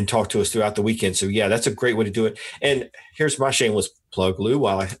talk to us throughout the weekend. So yeah, that's a great way to do it. And here's my shameless plug, Lou,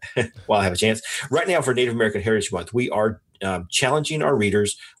 while I have a chance. Right now for Native American Heritage Month, we are challenging our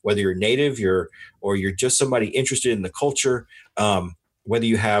readers, whether you're Native, or you're just somebody interested in the culture, whether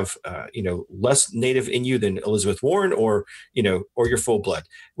you have less Native in you than Elizabeth Warren, or you're full blood.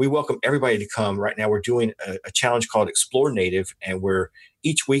 We welcome everybody to come. Right now, we're doing a challenge called Explore Native, and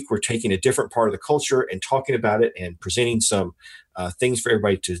each week we're taking a different part of the culture and talking about it and presenting some things for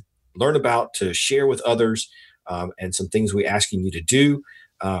everybody to learn about, to share with others, and some things we're asking you to do.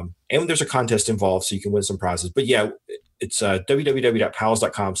 And there's a contest involved, so you can win some prizes. But yeah, it's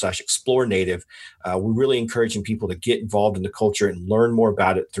www.powells.com/explore native. We're really encouraging people to get involved in the culture and learn more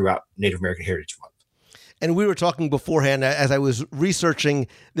about it throughout Native American Heritage Month. And we were talking beforehand, as I was researching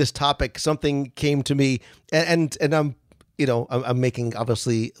this topic, something came to me, and I'm making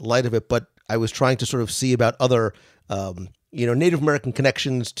obviously light of it, but I was trying to sort of see about other, Native American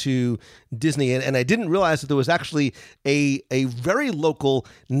connections to Disney. And I didn't realize that there was actually a very local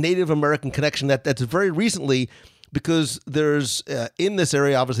Native American connection that's very recently, because there's in this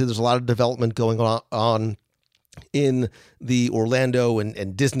area, obviously there's a lot of development going on in the Orlando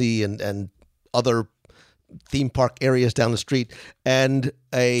and Disney and other theme park areas down the street. And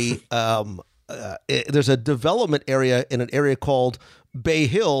there's a development area in an area called Bay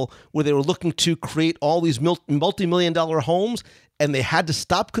Hill, where they were looking to create all these multi-million-dollar homes, and they had to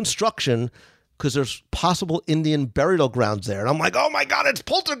stop construction because there's possible Indian burial grounds there. And I'm like, oh my God, it's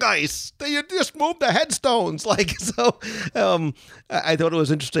poltergeist. They just moved the headstones. I thought it was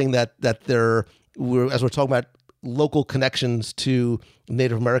interesting that as we're talking about local connections to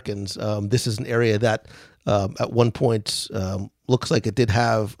Native Americans, this is an area that at one point looks like it did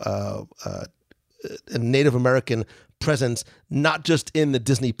have a Native American presence, not just in the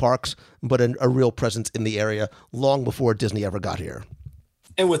Disney parks, but a real presence in the area long before Disney ever got here.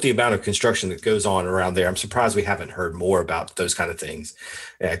 And with the amount of construction that goes on around there, I'm surprised we haven't heard more about those kind of things.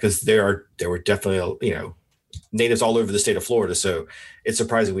 Yeah, because there were definitely natives all over the state of Florida. So it's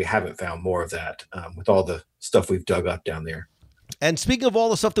surprising we haven't found more of that with all the stuff we've dug up down there. And speaking of all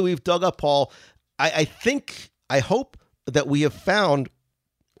the stuff that we've dug up, Paul, I hope that we have found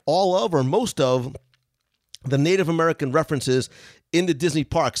all of or most of the Native American references in the Disney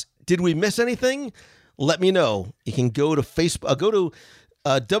parks. Did we miss anything? Let me know. You can go to Facebook, go to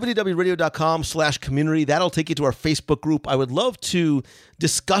WDWradio.com/community. That'll take you to our Facebook group. I would love to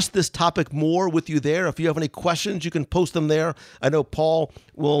discuss this topic more with you there. If you have any questions, you can post them there. I know Paul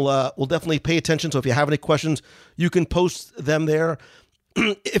will definitely pay attention. So if you have any questions, you can post them there.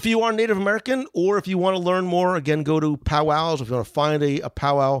 If you are Native American, or if you want to learn more, again, go to powwows. If you want to find a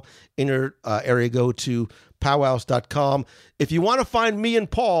powwow in your area, go to powwows.com. If you want to find me and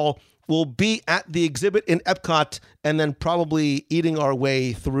Paul, we'll be at the exhibit in Epcot, and then probably eating our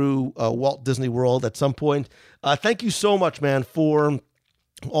way through Walt Disney World at some point. Thank you so much, man, for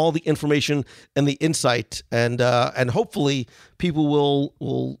all the information and the insight, and hopefully people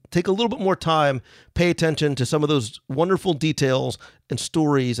will take a little bit more time, pay attention to some of those wonderful details and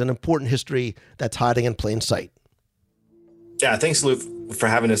stories and important history that's hiding in plain sight. Yeah, thanks, Lou, for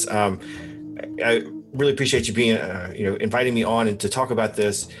having us. I really appreciate you being, inviting me on and to talk about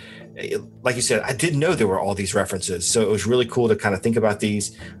this. Like you said, I didn't know there were all these references, so it was really cool to kind of think about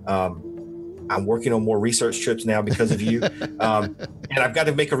these. I'm working on more research trips now because of you, and I've got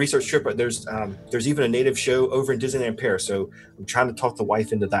to make a research trip. But there's even a Native show over in Disneyland Paris, so I'm trying to talk the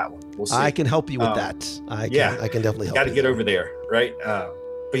wife into that one. We'll see. I can help you with that. I can definitely help. Got to get over there, right?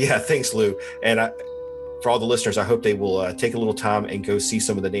 But yeah, thanks, Lou, and for all the listeners, I hope they will take a little time and go see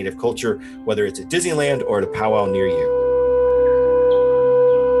some of the Native culture, whether it's at Disneyland or at a powwow near you.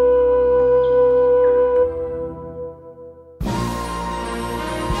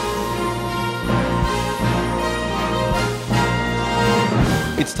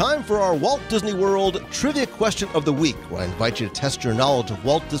 It's time for our Walt Disney World Trivia Question of the Week, where I invite you to test your knowledge of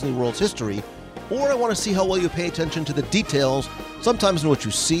Walt Disney World's history, or I want to see how well you pay attention to the details, sometimes in what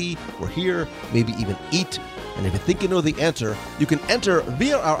you see or hear, maybe even eat And if you think you know the answer, you can enter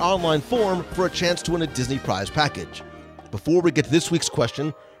via our online form for a chance to win a Disney prize package. Before we get to this week's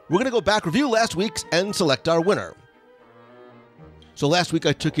question, we're going to go back, review last week's, and select our winner. So last week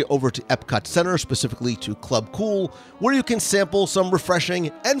I took you over to Epcot Center, specifically to Club Cool, where you can sample some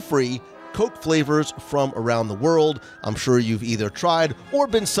refreshing and free Coke flavors from around the world. I'm sure you've either tried or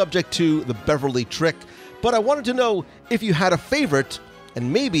been subject to the Beverly trick, but I wanted to know if you had a favorite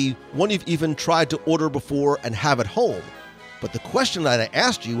and maybe one you've even tried to order before and have at home. But the question that I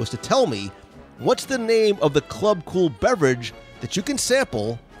asked you was to tell me, what's the name of the Club Cool beverage that you can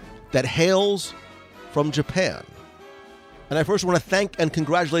sample that hails from Japan? And I first want to thank and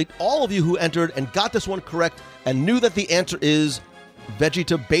congratulate all of you who entered and got this one correct and knew that the answer is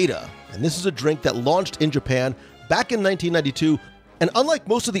Vegeta Beta. And this is a drink that launched in Japan back in 1992. And unlike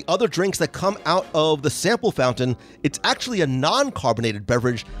most of the other drinks that come out of the sample fountain, it's actually a non-carbonated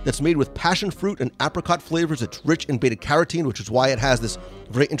beverage that's made with passion fruit and apricot flavors. It's rich in beta-carotene, which is why it has this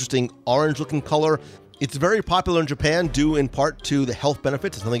very interesting orange-looking color. It's very popular in Japan, due in part to the health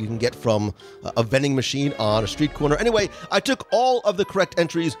benefits. It's something you can get from a vending machine on a street corner. Anyway, I took all of the correct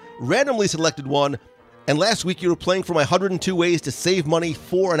entries, randomly selected one, and last week you were playing for my 102 Ways to Save Money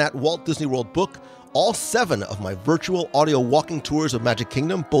for and at Walt Disney World book. All 7 of my virtual audio walking tours of Magic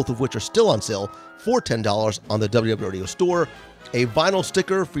Kingdom, both of which are still on sale for $10 on the WDW Radio store, a vinyl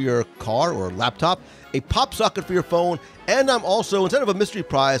sticker for your car or laptop, a pop socket for your phone, and I'm also, instead of a mystery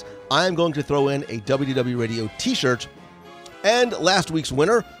prize, I'm going to throw in a WDW Radio t-shirt. And last week's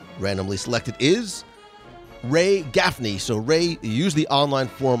winner, randomly selected, is Ray Gaffney. So Ray, use the online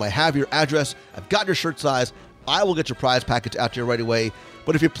form. I have your address. I've got your shirt size. I will get your prize package out to you right away.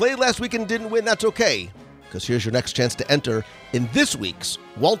 But if you played last week and didn't win, that's okay, because here's your next chance to enter in this week's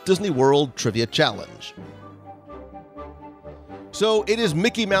Walt Disney World Trivia Challenge. So it is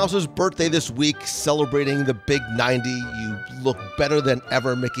Mickey Mouse's birthday this week, celebrating the big 90. You look better than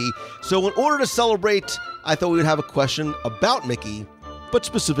ever, Mickey. So in order to celebrate, I thought we would have a question about Mickey, but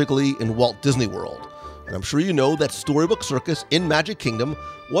specifically in Walt Disney World. And I'm sure you know that Storybook Circus in Magic Kingdom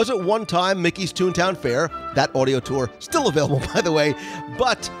was at one time Mickey's Toontown Fair. That audio tour, still available, by the way.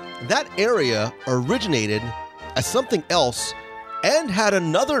 But that area originated as something else and had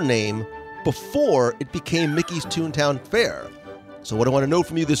another name before it became Mickey's Toontown Fair. So what I want to know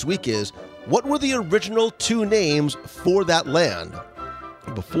from you this week is, what were the original 2 names for that land?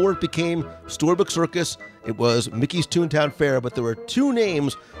 Before it became Storybook Circus, it was Mickey's Toontown Fair, but there were 2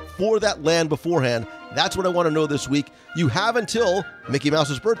 names for that land beforehand. That's what I want to know this week. You have until Mickey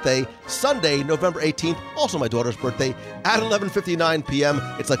Mouse's birthday, Sunday, November 18th, also my daughter's birthday, at 11:59 p.m.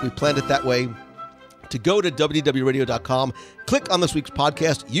 It's like we planned it that way. To go to WDWRadio.com, click on this week's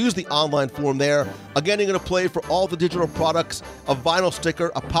podcast, use the online form there. Again, you're going to play for all the digital products, a vinyl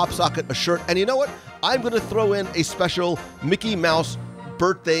sticker, a pop socket, a shirt, and you know what? I'm going to throw in a special Mickey Mouse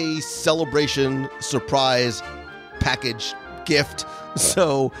birthday celebration surprise package gift.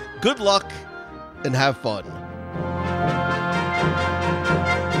 So good luck and have fun.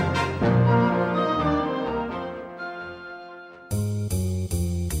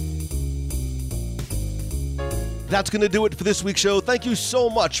 That's going to do it for this week's show. Thank you so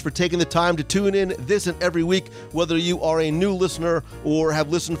much for taking the time to tune in this and every week, whether you are a new listener or have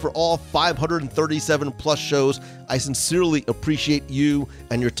listened for all 537 plus shows. I sincerely appreciate you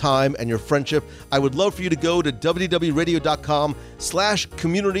and your time and your friendship. I would love for you to go to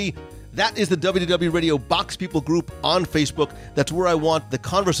www.radio.com/community. That is the WDW Radio Box People group on Facebook. That's where I want the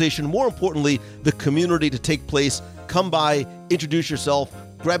conversation, more importantly, the community to take place. Come by, introduce yourself,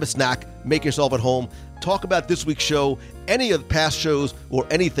 grab a snack, make yourself at home. Talk about this week's show, any of the past shows, or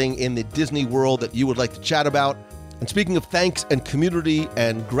anything in the Disney world that you would like to chat about. And speaking of thanks and community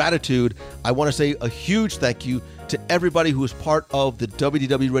and gratitude, I want to say a huge thank you to everybody who is part of the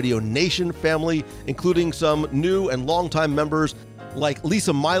WDW Radio Nation family, including some new and longtime members like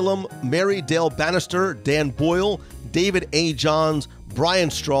Lisa Milam, Mary Dale Bannister, Dan Boyle, David A. Johns, Brian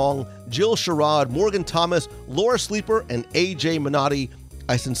Strong, Jill Sherrod, Morgan Thomas, Laura Sleeper, and A.J. Minotti.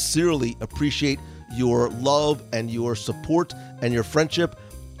 I sincerely appreciate your love and your support and your friendship.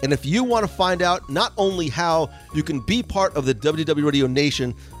 And if you want to find out not only how you can be part of the WDW Radio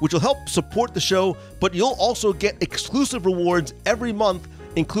Nation, which will help support the show, but you'll also get exclusive rewards every month,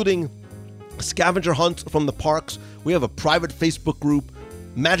 including scavenger hunts from the parks. We have a private Facebook group,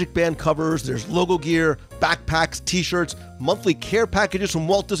 Magic Band covers, there's logo gear, backpacks, t-shirts, monthly care packages from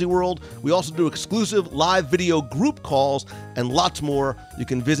Walt Disney World. We also do exclusive live video group calls and lots more. You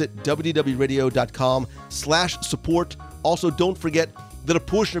can visit www.radio.com/support. Also, don't forget that a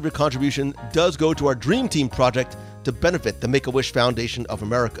portion of your contribution does go to our Dream Team project to benefit the Make-A-Wish Foundation of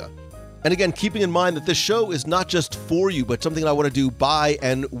America. And again, keeping in mind that this show is not just for you, but something I want to do by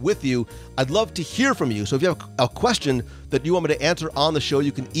and with you, I'd love to hear from you. So if you have a question that you want me to answer on the show,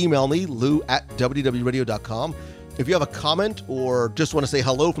 you can email me, lou@wdwradio.com. If you have a comment or just want to say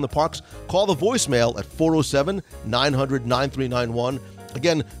hello from the parks, call the voicemail at 407-900-9391.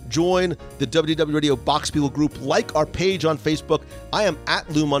 Again, join the WDW Radio Box People group. Like our page on Facebook. I am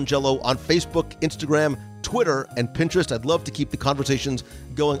at Lou Mongello on Facebook, Instagram, Twitter, and Pinterest. I'd love to keep the conversations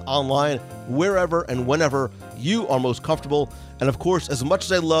going online wherever and whenever you are most comfortable. And of course, as much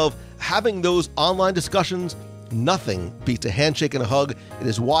as I love having those online discussions, nothing beats a handshake and a hug. It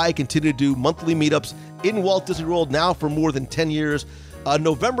is why I continue to do monthly meetups in Walt Disney World now for more than 10 years.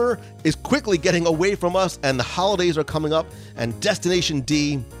 November is quickly getting away from us, and the holidays are coming up, and Destination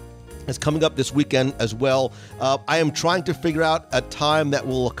D is coming up this weekend as well. I am trying to figure out a time that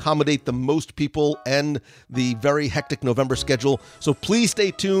will accommodate the most people and the very hectic November schedule. So please stay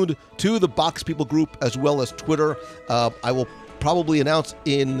tuned to the Box People group as well as Twitter. I will probably announce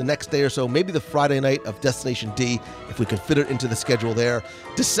in the next day or so, maybe the Friday night of Destination D, if we can fit it into the schedule there.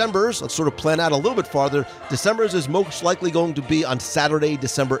 December's, let's sort of plan out a little bit farther. December's is most likely going to be on Saturday,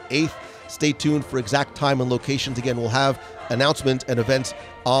 December 8th. Stay tuned for exact time and locations. Again, we'll have announcements and events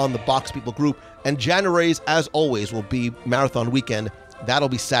on the Box People group. And January's, as always, will be Marathon Weekend. That'll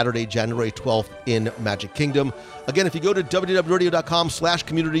be Saturday, January 12th in Magic Kingdom. Again, if you go to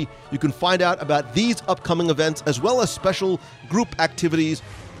wdwradio.com/community, you can find out about these upcoming events as well as special group activities.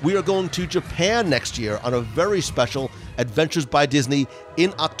 We are going to Japan next year on a very special Adventures by Disney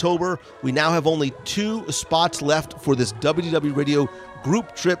in October. We now have only 2 spots left for this WDW Radio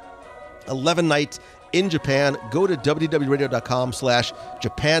group trip, 11 nights in Japan. Go to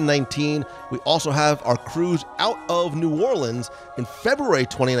wdwradio.com/Japan19. We also have our cruise out of New Orleans in February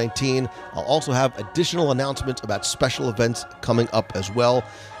 2019. I'll also have additional announcements about special events coming up as well.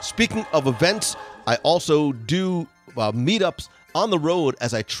 Speaking of events, I also do meetups on the road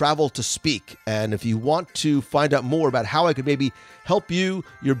as I travel to speak. And if you want to find out more about how I could maybe help you,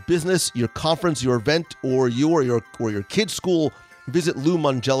 your business, your conference, your event, or your kid's school, visit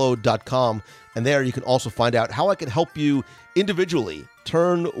LouMongello.com. And there you can also find out how I can help you individually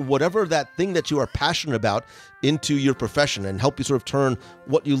turn whatever that thing that you are passionate about into your profession and help you sort of turn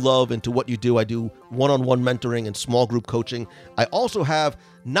what you love into what you do. I do one-on-one mentoring and small group coaching. I also have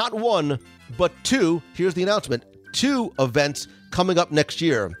not 1, but 2, here's the announcement, 2 events coming up next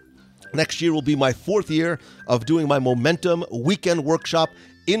year. Next year will be my 4th year of doing my Momentum Weekend Workshop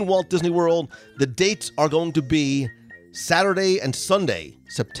in Walt Disney World. The dates are going to be Saturday and Sunday,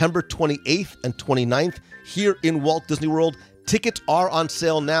 September 28th and 29th, here in Walt Disney World. Tickets are on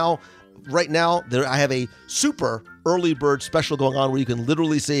sale now. Right now, I have a super early bird special going on where you can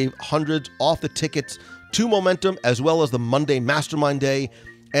literally save hundreds off the tickets to Momentum, as well as the Monday Mastermind Day.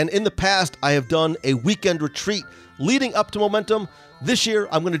 And in the past, I have done a weekend retreat leading up to Momentum. This year,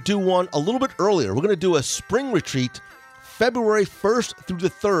 I'm going to do one a little bit earlier. We're going to do a spring retreat, February 1st through the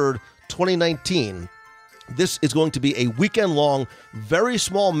 3rd, 2019. This is going to be a weekend-long, very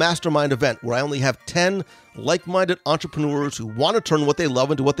small mastermind event where I only have 10 like-minded entrepreneurs who want to turn what they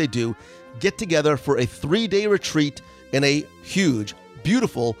love into what they do, get together for a 3-day retreat in a huge,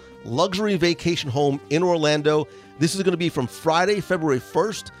 beautiful luxury vacation home in Orlando. This is going to be from Friday, February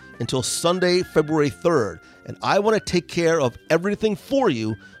 1st until Sunday, February 3rd. And I want to take care of everything for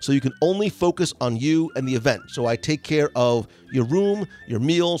you so you can only focus on you and the event. So I take care of your room, your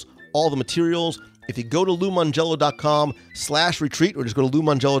meals, all the materials. If you go to LouMongello.com/retreat or just go to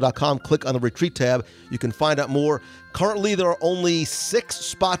LouMongello.com, click on the retreat tab, you can find out more. Currently, there are only 6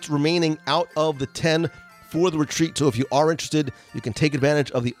 spots remaining out of the 10 for the retreat. So if you are interested, you can take advantage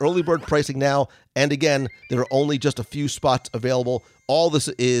of the early bird pricing now. And again, there are only just a few spots available. All this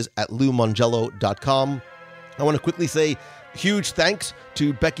is at LouMongello.com. I want to quickly say huge thanks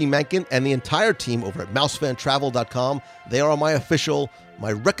to Becky Mankin and the entire team over at MouseFanTravel.com. They are my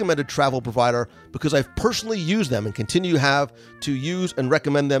recommended travel provider because I've personally used them and continue to use and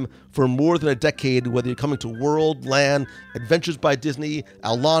recommend them for more than a decade, whether you're coming to World, Land, Adventures by Disney,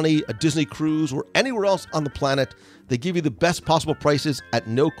 Aulani, a Disney cruise, or anywhere else on the planet. They give you the best possible prices at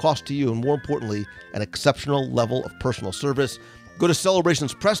no cost to you, and more importantly, an exceptional level of personal service. Go to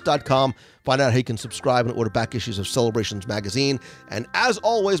celebrationspress.com, find out how you can subscribe and order back issues of Celebrations magazine. And as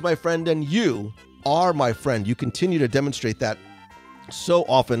always, my friend, and you are my friend, you continue to demonstrate that so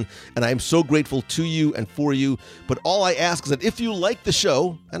often, and I am so grateful to you and for you. But all I ask is that if you like the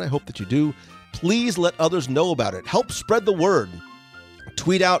show, and I hope that you do, please let others know about it. Help spread the word.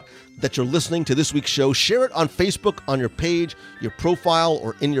 Tweet out that you're listening to this week's show. Share it on Facebook, on your page, your profile,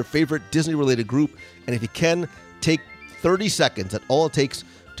 or in your favorite Disney-related group. And if you can, take 30 seconds. That's all it takes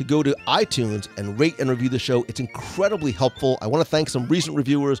to go to iTunes and rate and review the show. It's incredibly helpful. I want to thank some recent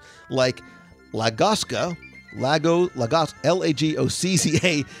reviewers like Lagosca, Lagocca,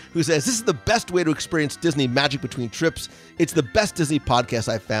 who says, this is the best way to experience Disney magic between trips. It's the best Disney podcast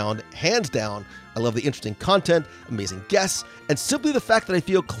I've found, hands down. I love the interesting content, amazing guests, and simply the fact that I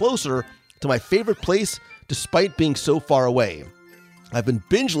feel closer to my favorite place despite being so far away. I've been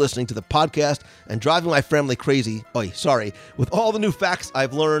binge listening to the podcast and driving my family crazy. With all the new facts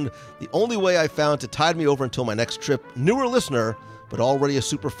I've learned, the only way I found to tide me over until my next trip. Newer listener, but already a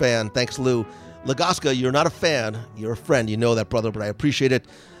super fan. Thanks, Lou. Lagosca, you're not a fan. You're a friend. You know that, brother, but I appreciate it.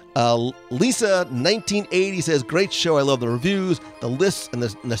 Lisa, 1980, says, great show. I love the reviews, the lists, and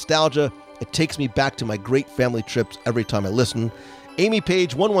the nostalgia. It takes me back to my great family trips every time I listen. Amy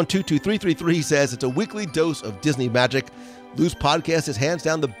Page, 1122333, says, it's a weekly dose of Disney magic. Lou's podcast is hands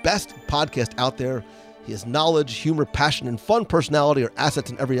down the best podcast out there. He has knowledge, humor, passion, and fun personality are assets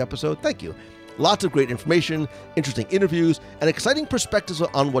in every episode. Thank you. Lots of great information, interesting interviews, and exciting perspectives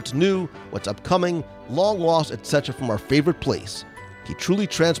on what's new, what's upcoming, long lost, etc. from our favorite place. He truly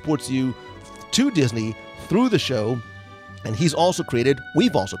transports you to Disney through the show, and we've also created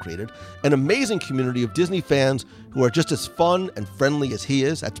an amazing community of Disney fans who are just as fun and friendly as he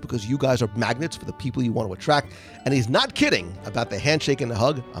is. That's because you guys are magnets for the people you want to attract. And he's not kidding about the handshake and the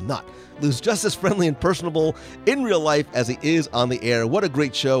hug. I'm not. Lou's just as friendly and personable in real life as he is on the air. What a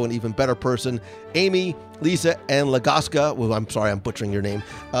great show, an even better person. Amy, Lisa, and Lagosca, well, I'm sorry, I'm butchering your name.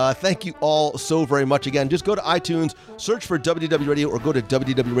 Thank you all so very much. Again, just go to iTunes, search for WDW Radio, or go to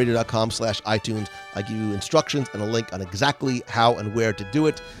wdwradio.com/iTunes. I give you instructions and a link on exactly how and where to do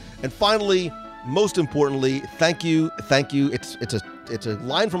it. And finally, most importantly, thank you. It's a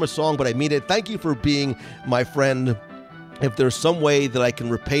line from a song, but I mean it. Thank you for being my friend. If there's some way that I can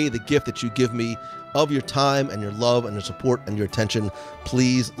repay the gift that you give me of your time and your love and your support and your attention,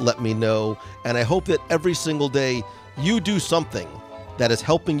 please let me know. And I hope that every single day you do something that is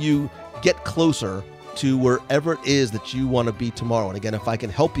helping you get closer to wherever it is that you want to be tomorrow. And again, if I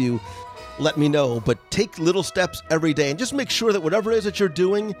can help you, let me know. But take little steps every day and just make sure that whatever it is that you're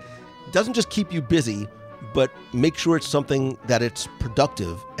doing doesn't just keep you busy, but make sure it's something that it's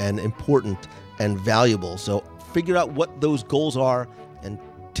productive and important and valuable. So figure out what those goals are and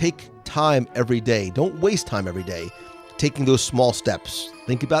take time every day. Don't waste time every day taking those small steps.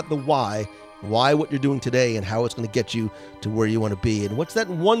 Think about the why what you're doing today and how it's going to get you to where you want to be. And what's that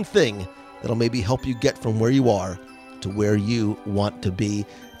one thing that'll maybe help you get from where you are to where you want to be.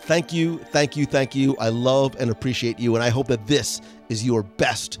 Thank you. I love and appreciate you, and I hope that this is your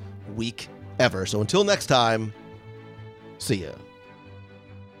best week ever. So until next time, see ya.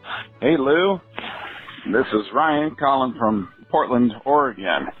 Hey, Lou. This is Ryan calling from Portland,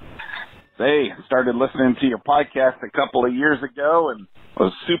 Oregon. They started listening to your podcast a couple of years ago and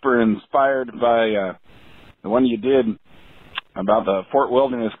was super inspired by the one you did about the Fort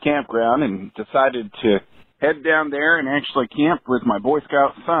Wilderness Campground and decided to head down there and actually camp with my Boy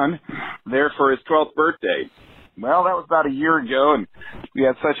Scout son there for his 12th birthday. Well, that was about a year ago, and we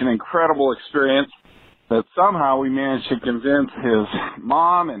had such an incredible experience that somehow we managed to convince his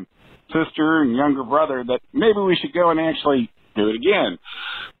mom and sister and younger brother that maybe we should go and actually do it again.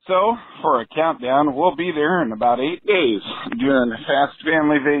 So, for a countdown, we'll be there in about 8 days doing a fast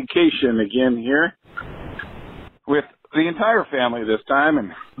family vacation again here with the entire family this time,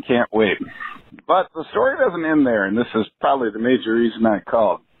 and can't wait. But the story doesn't end there, and this is probably the major reason I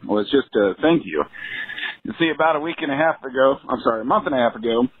called, was just to thank you. You see, about a month and a half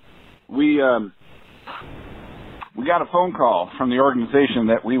ago, we got a phone call from the organization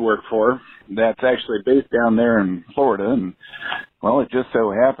that we work for that's actually based down there in Florida, and, well, it just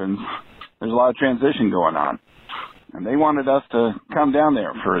so happens there's a lot of transition going on. And they wanted us to come down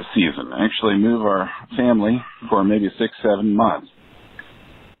there for a season, actually move our family for maybe 6-7 months.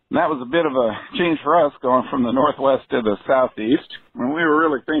 And that was a bit of a change for us, going from the northwest to the southeast, and we were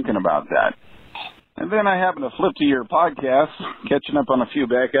really thinking about that. And then I happened to flip to your podcast, catching up on a few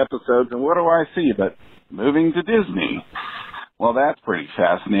back episodes, and what do I see but moving to Disney? Well, that's pretty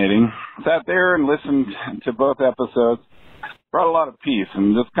fascinating. Sat there and listened to both episodes. Brought a lot of peace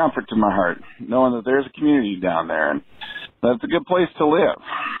and just comfort to my heart, knowing that there's a community down there, and that's a good place to live.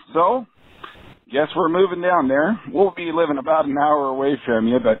 So, guess we're moving down there. We'll be living about an hour away from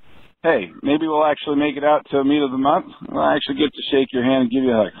you, but hey, maybe we'll actually make it out to meet of the month. We'll actually get to shake your hand and give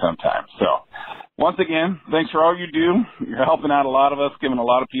you a hug sometime. So, once again, thanks for all you do. You're helping out a lot of us, giving a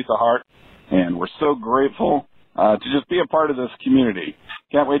lot of peace of heart, and we're so grateful to just be a part of this community.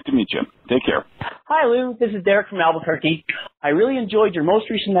 Can't wait to meet you. Take care. Hi, Lou. This is Derek from Albuquerque. I really enjoyed your most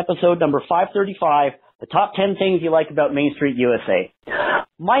recent episode, number 535, the top 10 things you like about Main Street USA.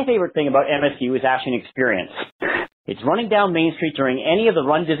 My favorite thing about MSU is actually an experience. It's running down Main Street during any of the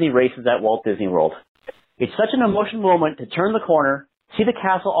Run Disney races at Walt Disney World. It's such an emotional moment to turn the corner, see the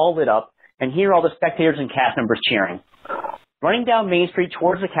castle all lit up, and hear all the spectators and cast members cheering. Running down Main Street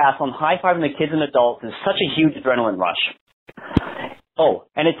towards the castle and high-fiving the kids and adults is such a huge adrenaline rush. Oh,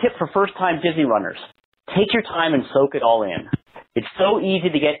 and a tip for first-time Disney runners. Take your time and soak it all in. It's so easy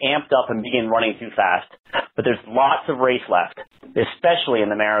to get amped up and begin running too fast, but there's lots of race left, especially in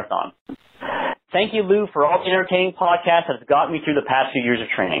the marathon. Thank you, Lou, for all the entertaining podcasts that have gotten me through the past few years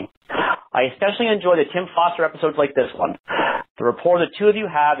of training. I especially enjoy the Tim Foster episodes like this one. The rapport the two of you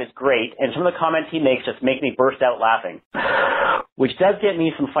have is great, and some of the comments he makes just make me burst out laughing, which does get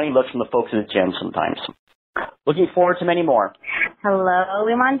me some funny looks from the folks in the gym sometimes. Looking forward to many more. Hello,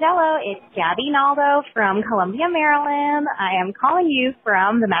 Lou Mongello. It's Gabby Naldo from Columbia, Maryland. I am calling you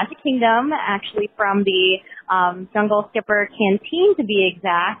from the Magic Kingdom, actually from the Jungle Skipper Canteen to be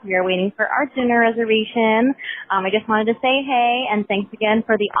exact. We are waiting for our dinner reservation. I just wanted to say hey, and thanks again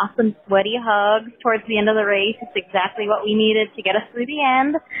for the awesome sweaty hugs towards the end of the race. It's exactly what we needed to get us through the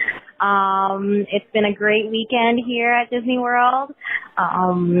end. It's been a great weekend here at Disney World.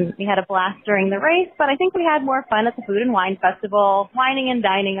 We had a blast during the race, but I think we had more fun at the Food and Wine Festival, wining and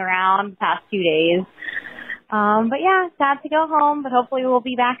dining around the past 2 days. But yeah, sad to go home, but hopefully we'll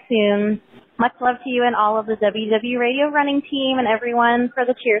be back soon. Much love to you and all of the WDW Radio running team and everyone for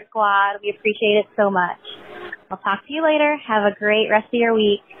the cheer squad. We appreciate it so much. I'll talk to you later. Have a great rest of your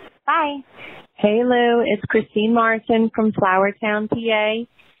week. Bye. Hey, Lou. It's Christine Morrison from Flowertown, PA.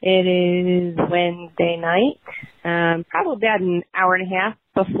 It is Wednesday night, probably about an hour and a half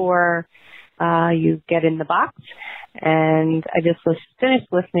before you get in the box. And I just finished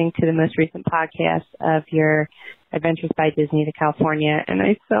listening to the most recent podcast of your Adventures by Disney to California, and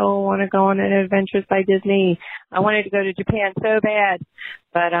I so want to go on an Adventures by Disney. I wanted to go to Japan so bad,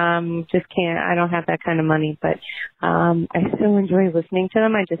 but just can't. I don't have that kind of money, but I still enjoy listening to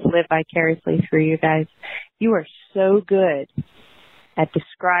them. I just live vicariously through you guys. You are so good at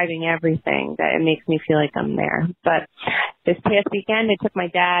describing everything that it makes me feel like I'm there. But this past weekend, I took my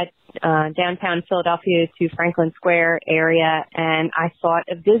dad downtown Philadelphia to Franklin Square area, and I thought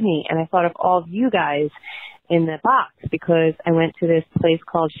of Disney, and I thought of all of you guys in the box, because I went to this place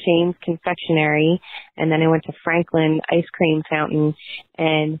called Shane's Confectionery, and then I went to Franklin Ice Cream Fountain,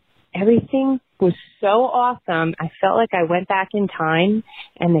 and everything was so awesome. I felt like I went back in time,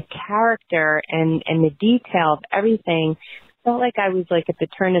 and the character and the detail of everything felt like I was like at the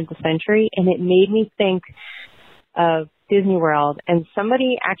turn of the century, and it made me think of Disney World. And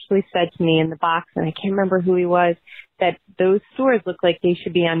somebody actually said to me in the box, and I can't remember who he was, that those stores look like they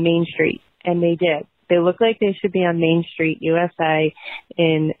should be on Main Street, and they did. They look like they should be on Main Street, USA,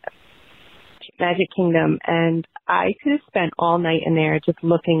 in Magic Kingdom, and I could have spent all night in there just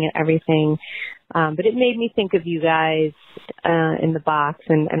looking at everything. But it made me think of you guys in the box,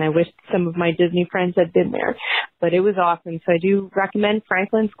 and I wish some of my Disney friends had been there. But it was awesome. So I do recommend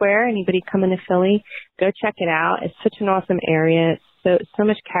Franklin Square. Anybody coming to Philly, go check it out. It's such an awesome area. It's so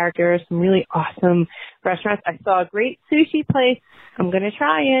much character, some really awesome restaurants. I saw a great sushi place. I'm going to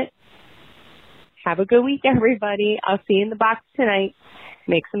try it. Have a good week, everybody. I'll see you in the box tonight.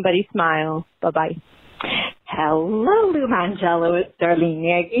 Make somebody smile. Bye-bye. Hello, Lou Mongello. It's Darlene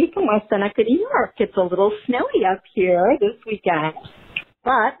Nagy from West Seneca, New York. It's a little snowy up here this weekend,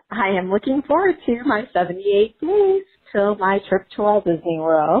 but I am looking forward to my 78 days till my trip to Walt Disney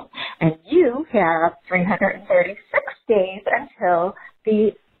World, and you have 336 days until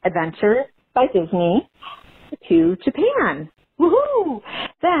the Adventure by Disney to Japan. Woohoo!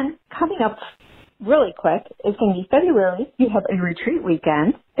 Then, coming up really quick is going to be February. You have a retreat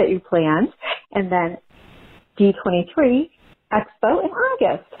weekend that you planned, and then D23 Expo in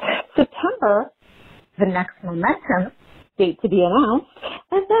August. September, the next Momentum date to be announced,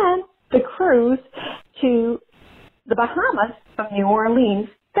 and then the cruise to the Bahamas from New Orleans,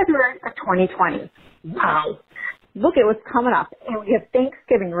 February of 2020. Wow. Look at what's coming up. And we have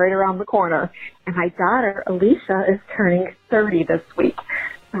Thanksgiving right around the corner. And my daughter, Alicia, is turning 30 this week.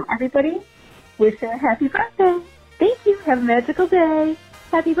 So everybody, wish her a happy birthday. Thank you. Have a magical day.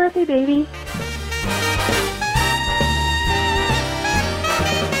 Happy birthday, baby.